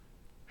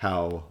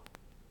 how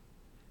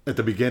at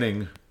the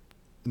beginning,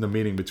 in the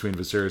meeting between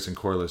Viserys and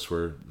Corlys,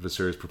 where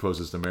Viserys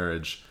proposes the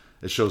marriage,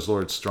 it shows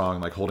Lord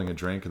Strong holding a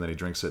drink, and then he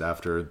drinks it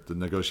after the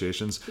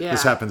negotiations. Yeah.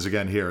 This happens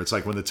again here. It's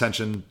like when the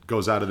tension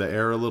goes out of the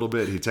air a little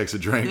bit, he takes a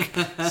drink.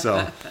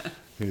 So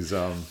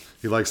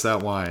he likes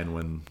that wine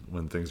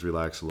when things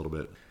relax a little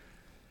bit.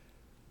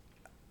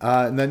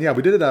 And then,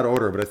 we did it out of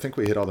order, but I think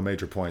we hit all the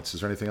major points.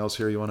 Is there anything else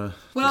here you want to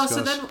discuss?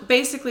 So then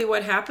basically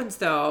what happens,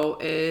 though,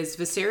 is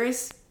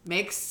Viserys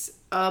makes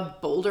a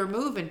bolder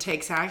move and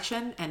takes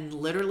action and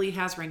literally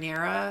has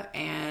Rhaenyra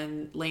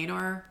and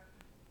Laenor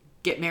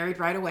get married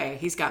right away.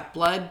 He's got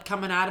blood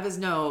coming out of his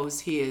nose.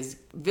 He is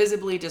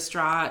visibly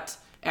distraught.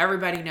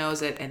 Everybody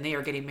knows it, and they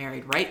are getting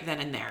married right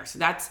then and there. So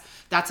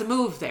that's a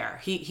move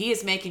there. He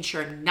is making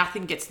sure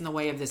nothing gets in the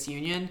way of this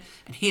union,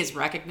 and he is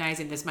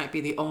recognizing this might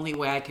be the only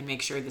way I can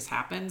make sure this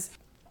happens.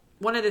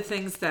 One of the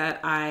things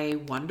that I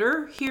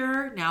wonder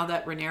here, now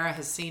that Rhaenyra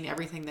has seen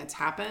everything that's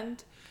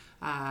happened,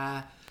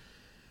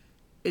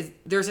 is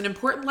there's an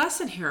important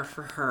lesson here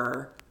for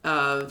her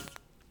of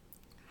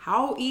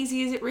how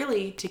easy is it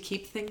really to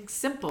keep things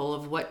simple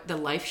of what the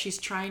life she's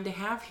trying to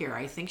have here.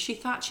 I think she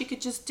thought she could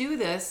just do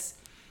this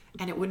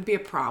and it wouldn't be a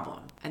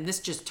problem. And this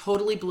just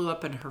totally blew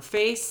up in her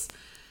face.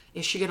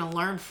 Is she going to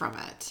learn from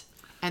it?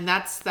 And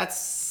that's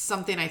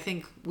something I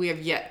think we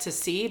have yet to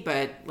see,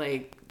 but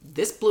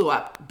this blew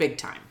up big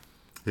time.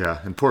 Yeah,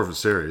 and poor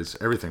Viserys,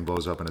 everything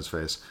blows up in his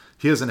face.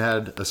 He hasn't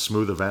had a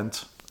smooth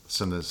event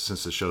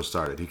since the show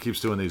started. He keeps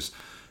doing these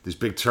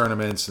big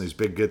tournaments and these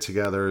big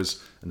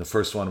get-togethers. And the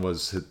first one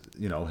was,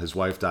 his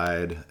wife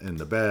died in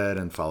the bed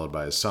and followed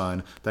by his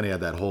son. Then he had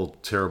that whole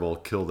terrible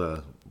kill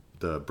the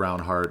brown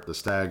heart, the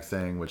stag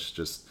thing, which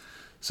just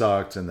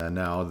sucked. And then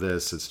now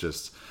this, it's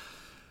just,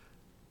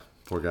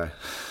 poor guy.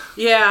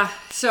 Yeah.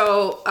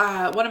 So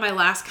one of my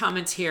last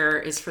comments here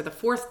is for the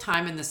fourth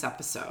time in this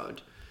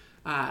episode,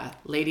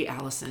 Lady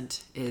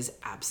Alicent is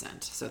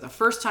absent. So the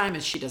first time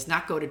is she does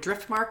not go to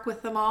Driftmark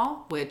with them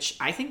all, which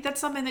I think that's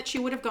something that she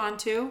would have gone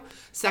to.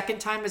 Second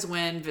time is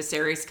when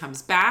Viserys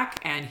comes back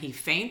and he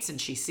faints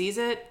and she sees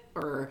it,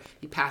 or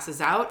he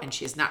passes out and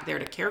she is not there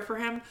to care for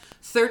him.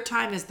 Third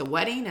time is the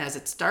wedding as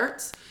it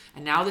starts.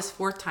 And now this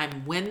fourth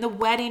time, when the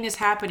wedding is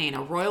happening,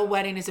 a royal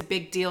wedding is a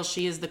big deal.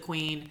 She is the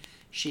queen.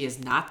 She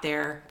is not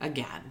there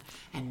again.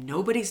 And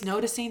nobody's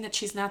noticing that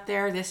she's not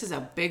there. This is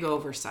a big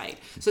oversight.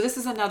 So this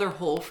is another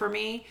hole for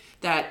me,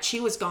 that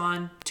she was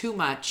gone too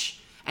much.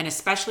 And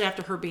especially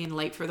after her being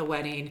late for the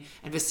wedding.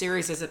 And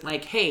Viserys isn't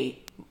like,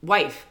 hey,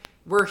 wife,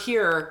 we're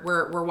here.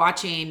 We're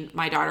watching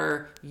my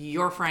daughter,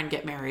 your friend,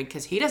 get married.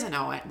 Because he doesn't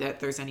know that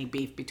there's any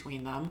beef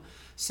between them.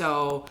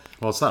 So...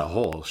 Well, it's not a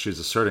hole. She's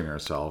asserting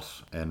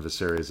herself. And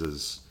Viserys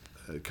is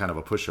kind of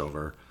a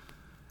pushover.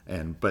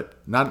 But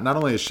not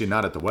only is she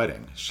not at the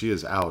wedding, she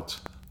is out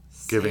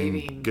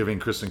giving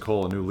Kristen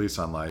Cole a new lease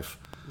on life.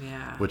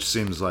 Yeah. Which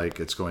seems like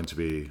it's going to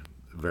be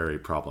very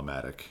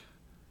problematic.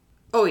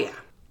 Oh, yeah.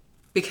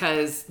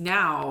 Because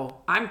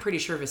now I'm pretty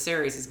sure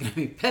Viserys is going to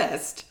be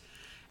pissed.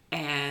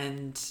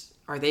 And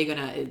are they going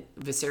to,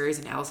 Viserys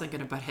and Alicent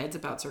going to butt heads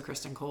about Sir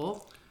Kristen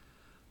Cole?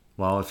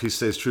 Well, if he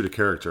stays true to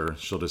character,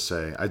 she'll just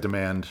say, I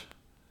demand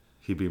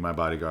he be my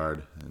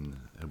bodyguard. And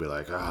he'll be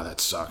like, oh,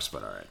 that sucks,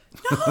 but all right.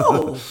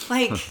 No!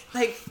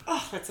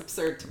 Oh, that's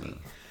absurd to me.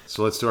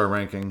 So let's do our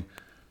ranking.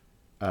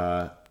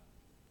 I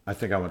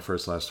think I went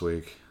first last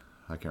week.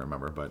 I can't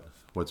remember, but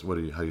how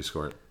do you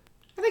score it?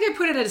 I think I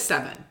put it at a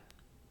 7.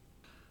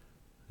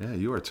 Yeah,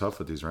 you are tough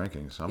with these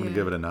rankings. I'm going to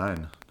give it a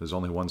 9. There's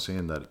only one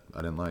scene that I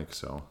didn't like,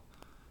 so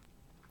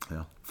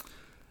yeah.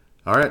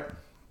 All right.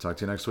 Talk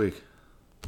to you next week.